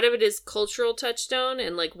 A lot of it is cultural touchstone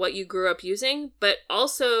and like what you grew up using, but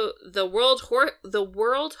also the World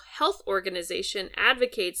Health Organization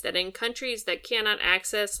advocates that in countries that cannot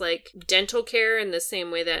access like dental care in the same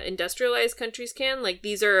way that industrialized countries can, like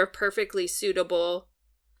these are a perfectly suitable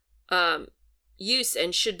use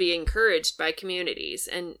and should be encouraged by communities,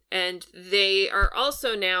 and they are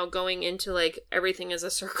also now going into like everything as a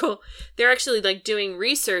circle. They're actually like doing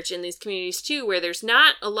research in these communities too, where there's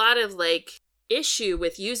not a lot of like issue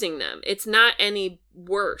with using them. It's not any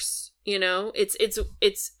worse, you know. It's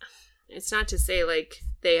not to say like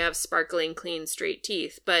they have sparkling clean straight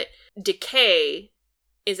teeth, but decay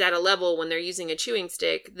is at a level when they're using a chewing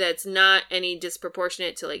stick that's not any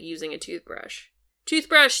disproportionate to like using a toothbrush.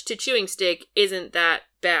 Toothbrush to chewing stick isn't that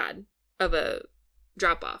bad of a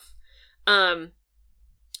drop-off.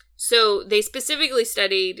 So they specifically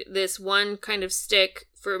studied this one kind of stick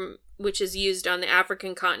which is used on the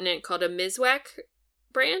African continent called a miswak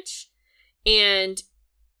branch. And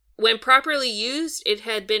when properly used, it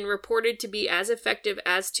had been reported to be as effective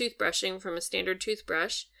as toothbrushing from a standard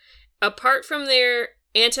toothbrush. Apart from their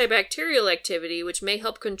antibacterial activity, which may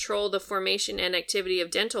help control the formation and activity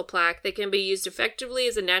of dental plaque, they can be used effectively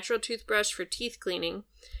as a natural toothbrush for teeth cleaning.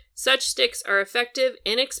 Such sticks are effective,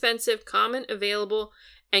 inexpensive, common, available,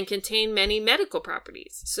 and contain many medical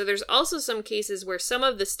properties. So there's also some cases where some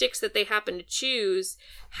of the sticks that they happen to choose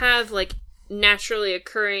have like naturally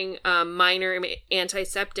occurring minor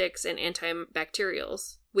antiseptics and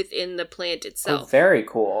antibacterials within the plant itself. Oh, very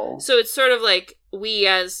cool. So it's sort of like we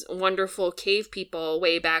as wonderful cave people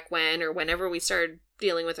way back when, or whenever we started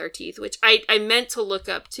dealing with our teeth, which I meant to look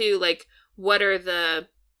up too, like what do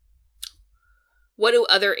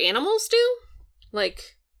other animals do?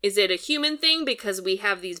 Like, is it a human thing because we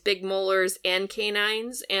have these big molars and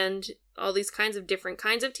canines and all these kinds of different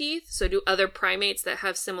kinds of teeth? So do other primates that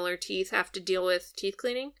have similar teeth have to deal with teeth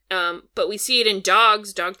cleaning? But we see it in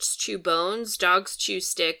dogs. Dogs chew bones, dogs chew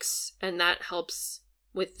sticks, and that helps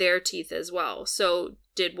with their teeth as well. So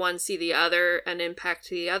did one see the other and impact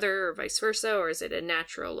the other, or vice versa? Or is it a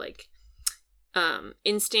natural like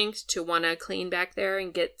instinct to want to clean back there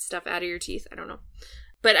and get stuff out of your teeth? I don't know.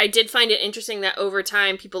 But I did find it interesting that over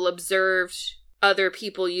time people observed other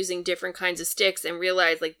people using different kinds of sticks and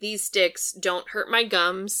realized like these sticks don't hurt my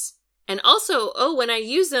gums. And also, when I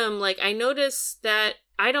use them, like I notice that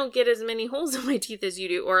I don't get as many holes in my teeth as you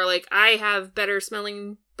do, or like I have better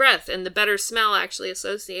smelling breath, and the better smell actually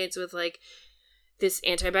associates with like this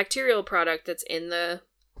antibacterial product that's in the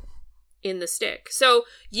stick. So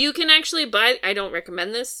you can actually buy, I don't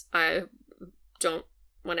recommend this, I don't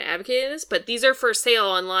want to advocate this, but these are for sale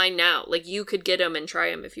online now. Like you could get them and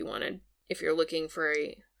try them if you wanted, if you're looking for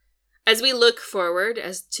as we look forward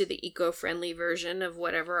as to the eco-friendly version of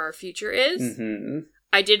whatever our future is. Mm-hmm.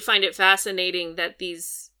 I did find it fascinating that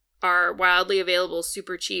these are wildly available,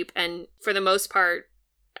 super cheap, and for the most part,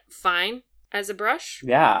 fine as a brush.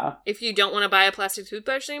 Yeah. If you don't want to buy a plastic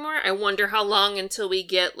toothbrush anymore, I wonder how long until we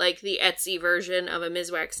get like the Etsy version of a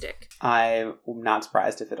Miswak stick. I'm not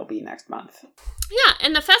surprised if it'll be next month. Yeah,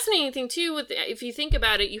 and the fascinating thing too, if you think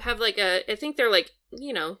about it, you have like I think they're like,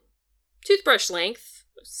 toothbrush length,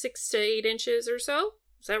 6 to 8 inches or so.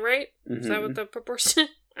 Is that right? Mm-hmm. Is that what the proportion?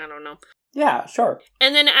 I don't know. Yeah, sure.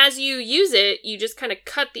 And then as you use it, you just kind of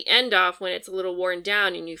cut the end off when it's a little worn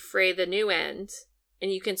down and you fray the new end.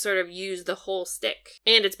 And you can sort of use the whole stick.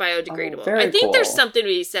 And it's biodegradable. Oh, I think cool. There's something to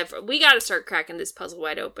be said for, we got to start cracking this puzzle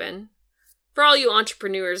wide open. For all you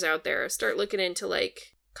entrepreneurs out there, start looking into like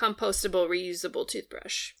compostable, reusable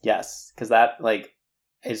toothbrush. Yes, because that like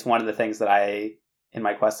is one of the things that in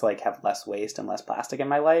my quest to like have less waste and less plastic in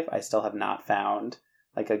my life, I still have not found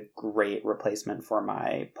like a great replacement for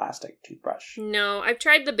my plastic toothbrush. No, I've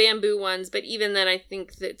tried the bamboo ones, but even then I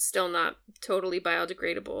think that it's still not totally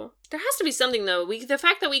biodegradable. There has to be something though. The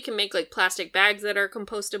fact that we can make like plastic bags that are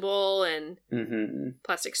compostable and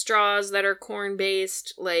plastic straws that are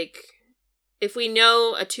corn-based, like if we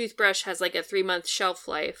know a toothbrush has like a 3-month shelf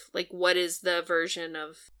life, like what is the version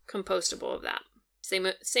of compostable of that.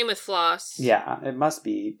 Same with floss. Yeah, it must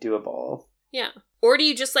be doable. Yeah. Or do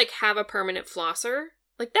you just like have a permanent flosser?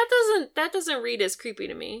 Like that doesn't read as creepy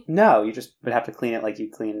to me. No, you just would have to clean it like you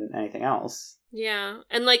clean anything else. Yeah.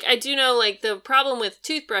 And like I do know like the problem with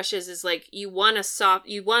toothbrushes is like you want a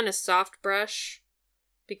soft brush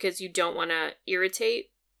because you don't want to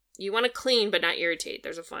irritate. You want to clean but not irritate.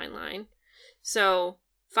 There's a fine line. So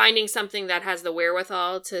finding something that has the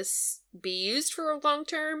wherewithal to be used for a long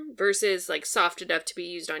term versus like soft enough to be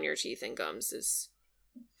used on your teeth and gums is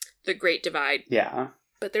the great divide. Yeah.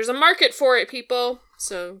 But there's a market for it, people.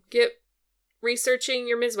 So get researching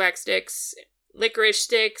your Mizwax sticks, licorice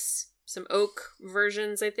sticks, some oak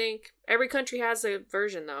versions, I think. Every country has a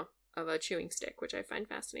version, though, of a chewing stick, which I find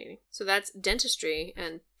fascinating. So that's dentistry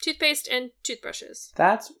and toothpaste and toothbrushes.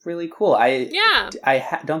 That's really cool. I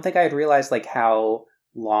don't think I had realized like how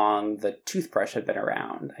long the toothbrush had been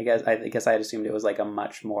around. I guess I had assumed it was like a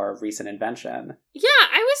much more recent invention. Yeah,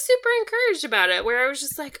 I was super encouraged about it, where I was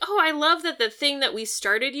just like, oh, I love that the thing that we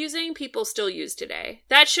started using, people still use today.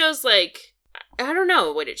 That shows like, I don't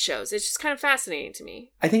know what it shows. It's just kind of fascinating to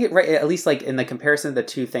me. I think at least like in the comparison of the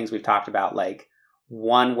two things we've talked about, like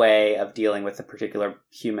one way of dealing with a particular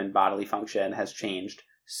human bodily function has changed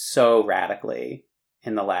so radically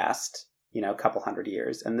in the last, couple hundred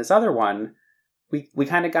years. And this other one, we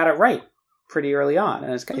kind of got it right pretty early on.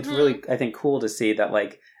 And it's really, I think, cool to see that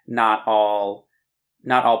like not all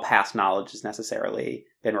past knowledge has necessarily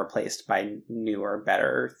been replaced by newer,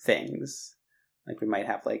 better things. Like we might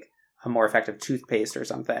have like a more effective toothpaste or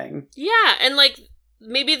something. Yeah, and like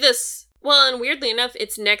maybe this, well, and weirdly enough,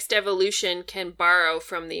 its next evolution can borrow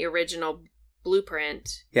from the original blueprint.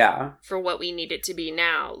 Yeah. For what we need it to be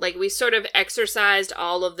now. Like we sort of exercised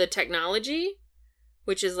all of the technology,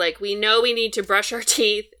 which is like, we know we need to brush our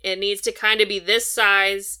teeth. It needs to kind of be this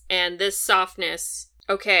size and this softness.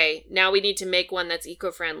 Okay, now we need to make one that's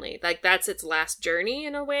eco-friendly. Like, that's its last journey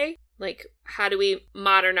in a way. Like, how do we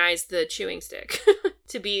modernize the chewing stick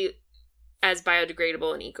to be as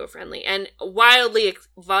biodegradable and eco-friendly and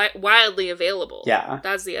wildly available? Yeah.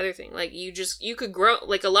 That's the other thing. Like, you could grow,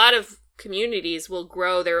 like, a lot of communities will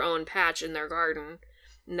grow their own patch in their garden,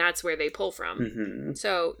 and that's where they pull from. Mm-hmm.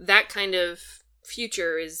 So that kind of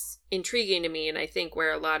future is intriguing to me, and I think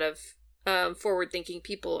where a lot of forward-thinking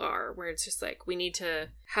people are, where it's just like we need to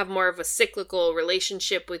have more of a cyclical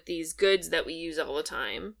relationship with these goods that we use all the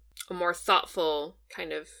time, a more thoughtful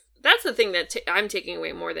kind of. That's the thing that I'm taking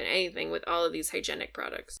away more than anything with all of these hygienic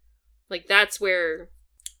products. Like that's where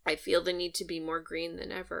I feel the need to be more green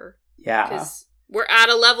than ever. Yeah, because we're at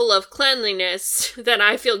a level of cleanliness that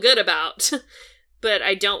I feel good about, but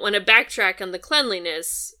I don't want to backtrack on the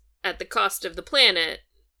cleanliness at the cost of the planet,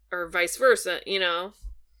 or vice versa,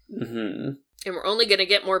 Mm-hmm. And we're only going to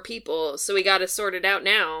get more people, so we got to sort it out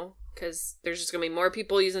now, because there's just going to be more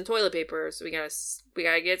people using toilet paper, so we got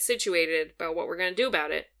to get situated about what we're going to do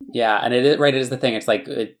about it. Yeah, and it is the thing. It's like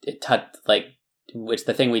it's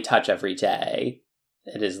the thing we touch every day.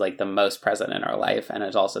 It is like the most present in our life, and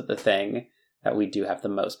it's also the thing that we do have the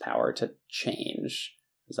most power to change.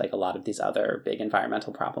 It's like a lot of these other big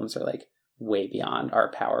environmental problems are like way beyond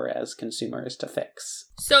our power as consumers to fix.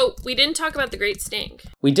 So we didn't talk about the Great Stink.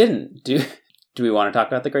 We didn't. Do we want to talk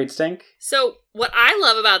about the Great Stink? So what I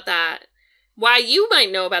love about that, why you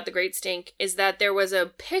might know about the Great Stink, is that there was a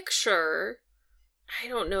picture. I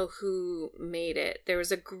don't know who made it. There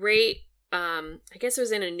was a great, I guess it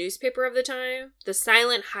was in a newspaper of the time, the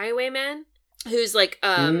Silent Highwayman, who's like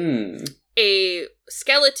a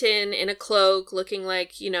skeleton in a cloak looking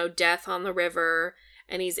like, death on the river.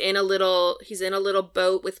 And he's in a little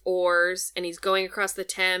boat with oars, and he's going across the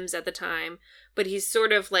Thames at the time. But he's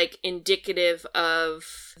sort of like indicative of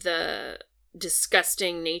the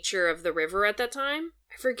disgusting nature of the river at that time.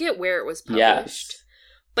 I forget where it was published. Yes.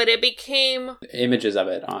 But it became images of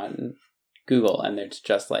it on Google, and it's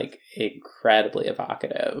just like incredibly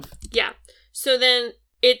evocative. Yeah. So then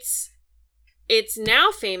it's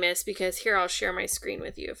now famous because here, I'll share my screen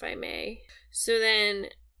with you if I may. So then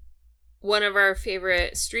one of our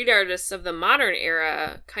favorite street artists of the modern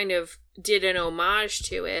era kind of did an homage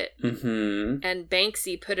to it. Mm-hmm. And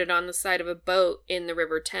Banksy put it on the side of a boat in the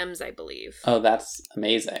River Thames, I believe. Oh, that's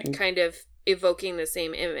amazing. Kind of evoking the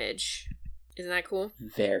same image. Isn't that cool?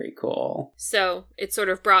 Very cool. So it sort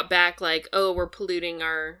of brought back like, oh, we're polluting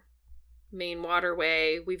our main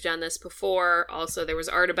waterway. We've done this before. Also, there was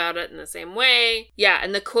art about it in the same way. Yeah,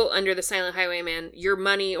 and the quote under the Silent Highwayman, your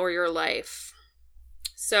money or your life.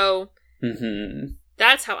 So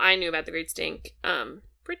that's how I knew about the Great Stink.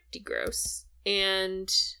 Pretty gross. And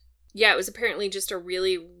yeah, it was apparently just a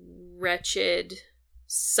really wretched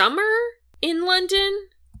summer in London.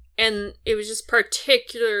 And it was just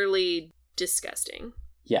particularly disgusting.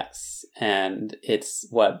 Yes, and it's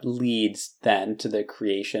what leads then to the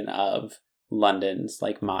creation of London's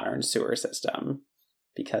like modern sewer system,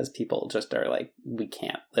 because people just are like, we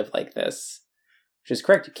can't live like this. Which is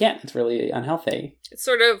correct, you can't. It's really unhealthy. It's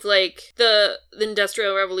sort of like the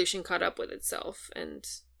Industrial Revolution caught up with itself, and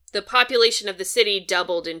the population of the city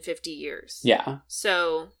doubled in 50 years. Yeah.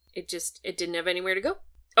 So it didn't have anywhere to go.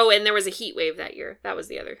 Oh, and there was a heat wave that year. That was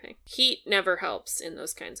the other thing. Heat never helps in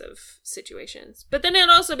those kinds of situations. But then it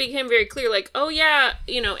also became very clear, like, oh yeah,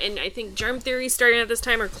 and I think germ theory is starting at this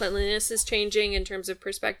time, or cleanliness is changing in terms of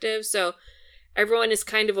perspective. So everyone is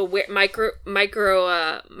kind of aware.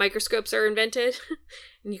 Microscopes are invented,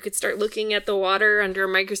 and you could start looking at the water under a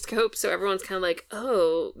microscope. So everyone's kind of like,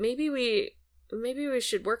 oh, maybe we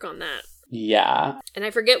should work on that. Yeah. And I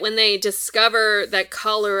forget when they discover that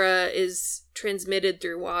cholera is transmitted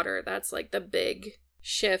through water. That's like the big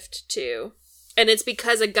shift too. And it's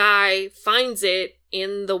because a guy finds it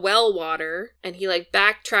in the well water, and he like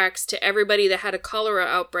backtracks to everybody that had a cholera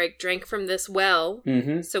outbreak drank from this well.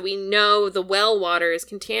 Mm-hmm. So we know the well water is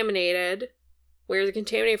contaminated. Where is it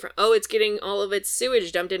contaminated from? Oh, it's getting all of its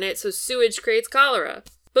sewage dumped in it. So sewage creates cholera.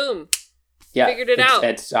 Boom. Yeah. Figured it out.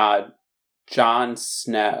 It's Jon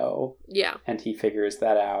Snow. Yeah. And he figures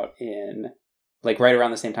that out in, like, right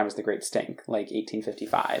around the same time as the Great Stink, like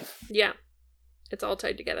 1855. Yeah. It's all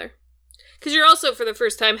tied together. Because you're also, for the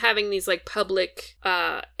first time, having these, like, public,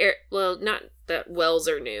 not that wells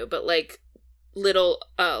are new, but, like, little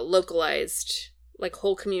localized, like,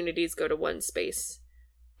 whole communities go to one space.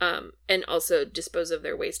 And also dispose of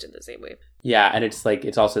their waste in the same way. Yeah, and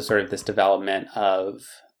it's also sort of this development of,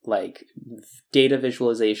 like, data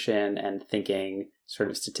visualization and thinking sort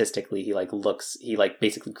of statistically. He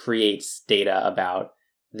basically creates data about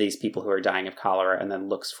these people who are dying of cholera and then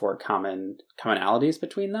looks for commonalities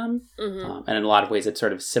between them. Mm-hmm. And in a lot of ways, it's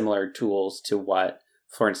sort of similar tools to what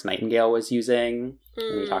Florence Nightingale was using.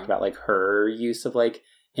 When we talked about, like, her use of, like,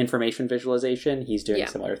 information visualization. He's doing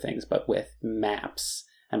similar things, but with maps.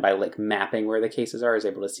 And by, like, mapping where the cases are, is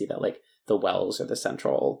able to see that, like, the wells are the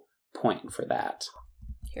central point for that.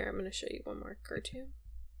 Here, I'm going to show you one more cartoon.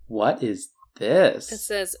 What is this? It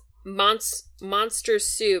says, monster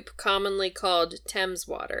soup, commonly called Thames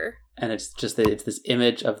water. And it's this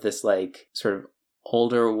image of this, like, sort of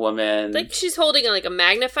older woman. Like, she's holding, like, a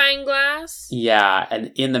magnifying glass. Yeah,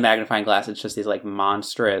 and in the magnifying glass, it's just these, like,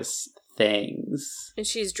 monstrous things. And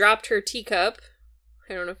she's dropped her teacup.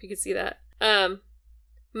 I don't know if you can see that.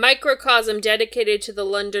 Microcosm dedicated to the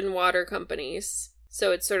London water companies.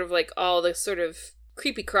 So it's sort of like all the sort of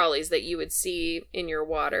creepy crawlies that you would see in your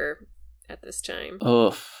water at this time.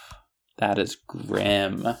 Oof. That is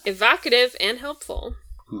grim. Evocative and helpful.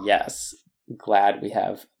 Yes. Glad we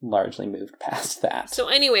have largely moved past that. So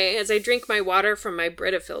anyway, as I drink my water from my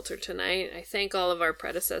Brita filter tonight, I thank all of our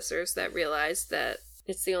predecessors that realized that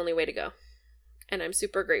it's the only way to go. And I'm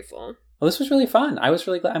super grateful. Well, this was really fun. I was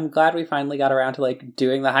really glad. I'm glad we finally got around to, like,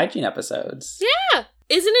 doing the hygiene episodes. Yeah.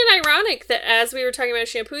 Isn't it ironic that as we were talking about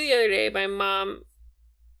shampoo the other day, my mom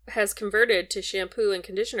has converted to shampoo and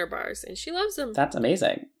conditioner bars, and she loves them. That's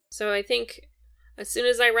amazing. So I think as soon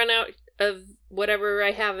as I run out of whatever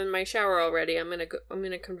I have in my shower already, I'm gonna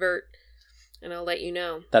convert, and I'll let you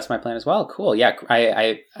know. That's my plan as well. Cool. Yeah,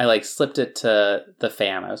 I like slipped it to the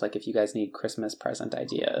fam. I was like, if you guys need Christmas present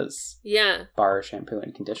ideas, bar shampoo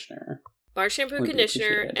and conditioner. Bar shampoo,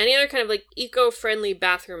 conditioner, any other kind of, like, eco-friendly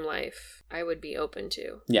bathroom life, I would be open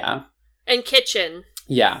to. Yeah. And kitchen.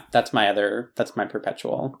 Yeah, that's my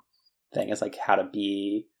perpetual thing, is, like, how to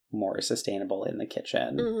be more sustainable in the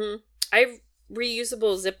kitchen. Mm-hmm. I have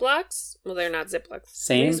reusable Ziplocs. Well, they're not Ziplocs.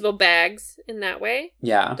 Same. Reusable bags in that way.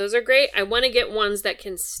 Yeah. Those are great. I want to get ones that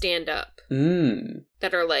can stand up.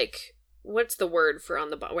 That are, like, what's the word for on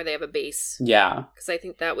the bottom, where they have a base? Yeah. Because I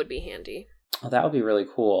think that would be handy. Oh, that would be really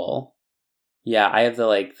cool. Yeah, I have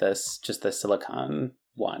the silicone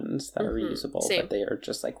ones that are reusable, Same. but they are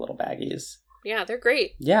just, like, little baggies. Yeah, they're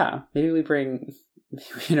great. Yeah, maybe we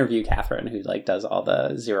interview Catherine, who, like, does all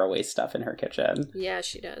the zero waste stuff in her kitchen. Yeah,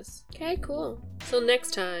 she does. Okay, cool. Till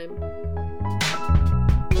next time.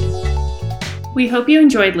 We hope you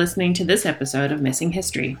enjoyed listening to this episode of Missing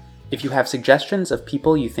History. If you have suggestions of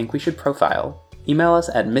people you think we should profile, email us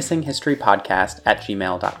at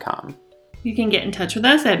missinghistorypodcast@gmail.com. You can get in touch with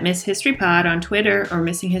us at Miss History Pod on Twitter or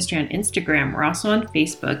Missing History on Instagram. We're also on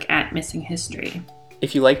Facebook at Missing History.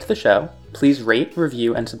 If you liked the show, please rate,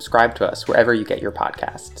 review, and subscribe to us wherever you get your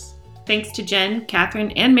podcasts. Thanks to Jen, Catherine,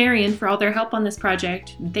 and Marion for all their help on this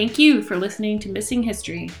project. And thank you for listening to Missing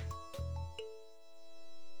History.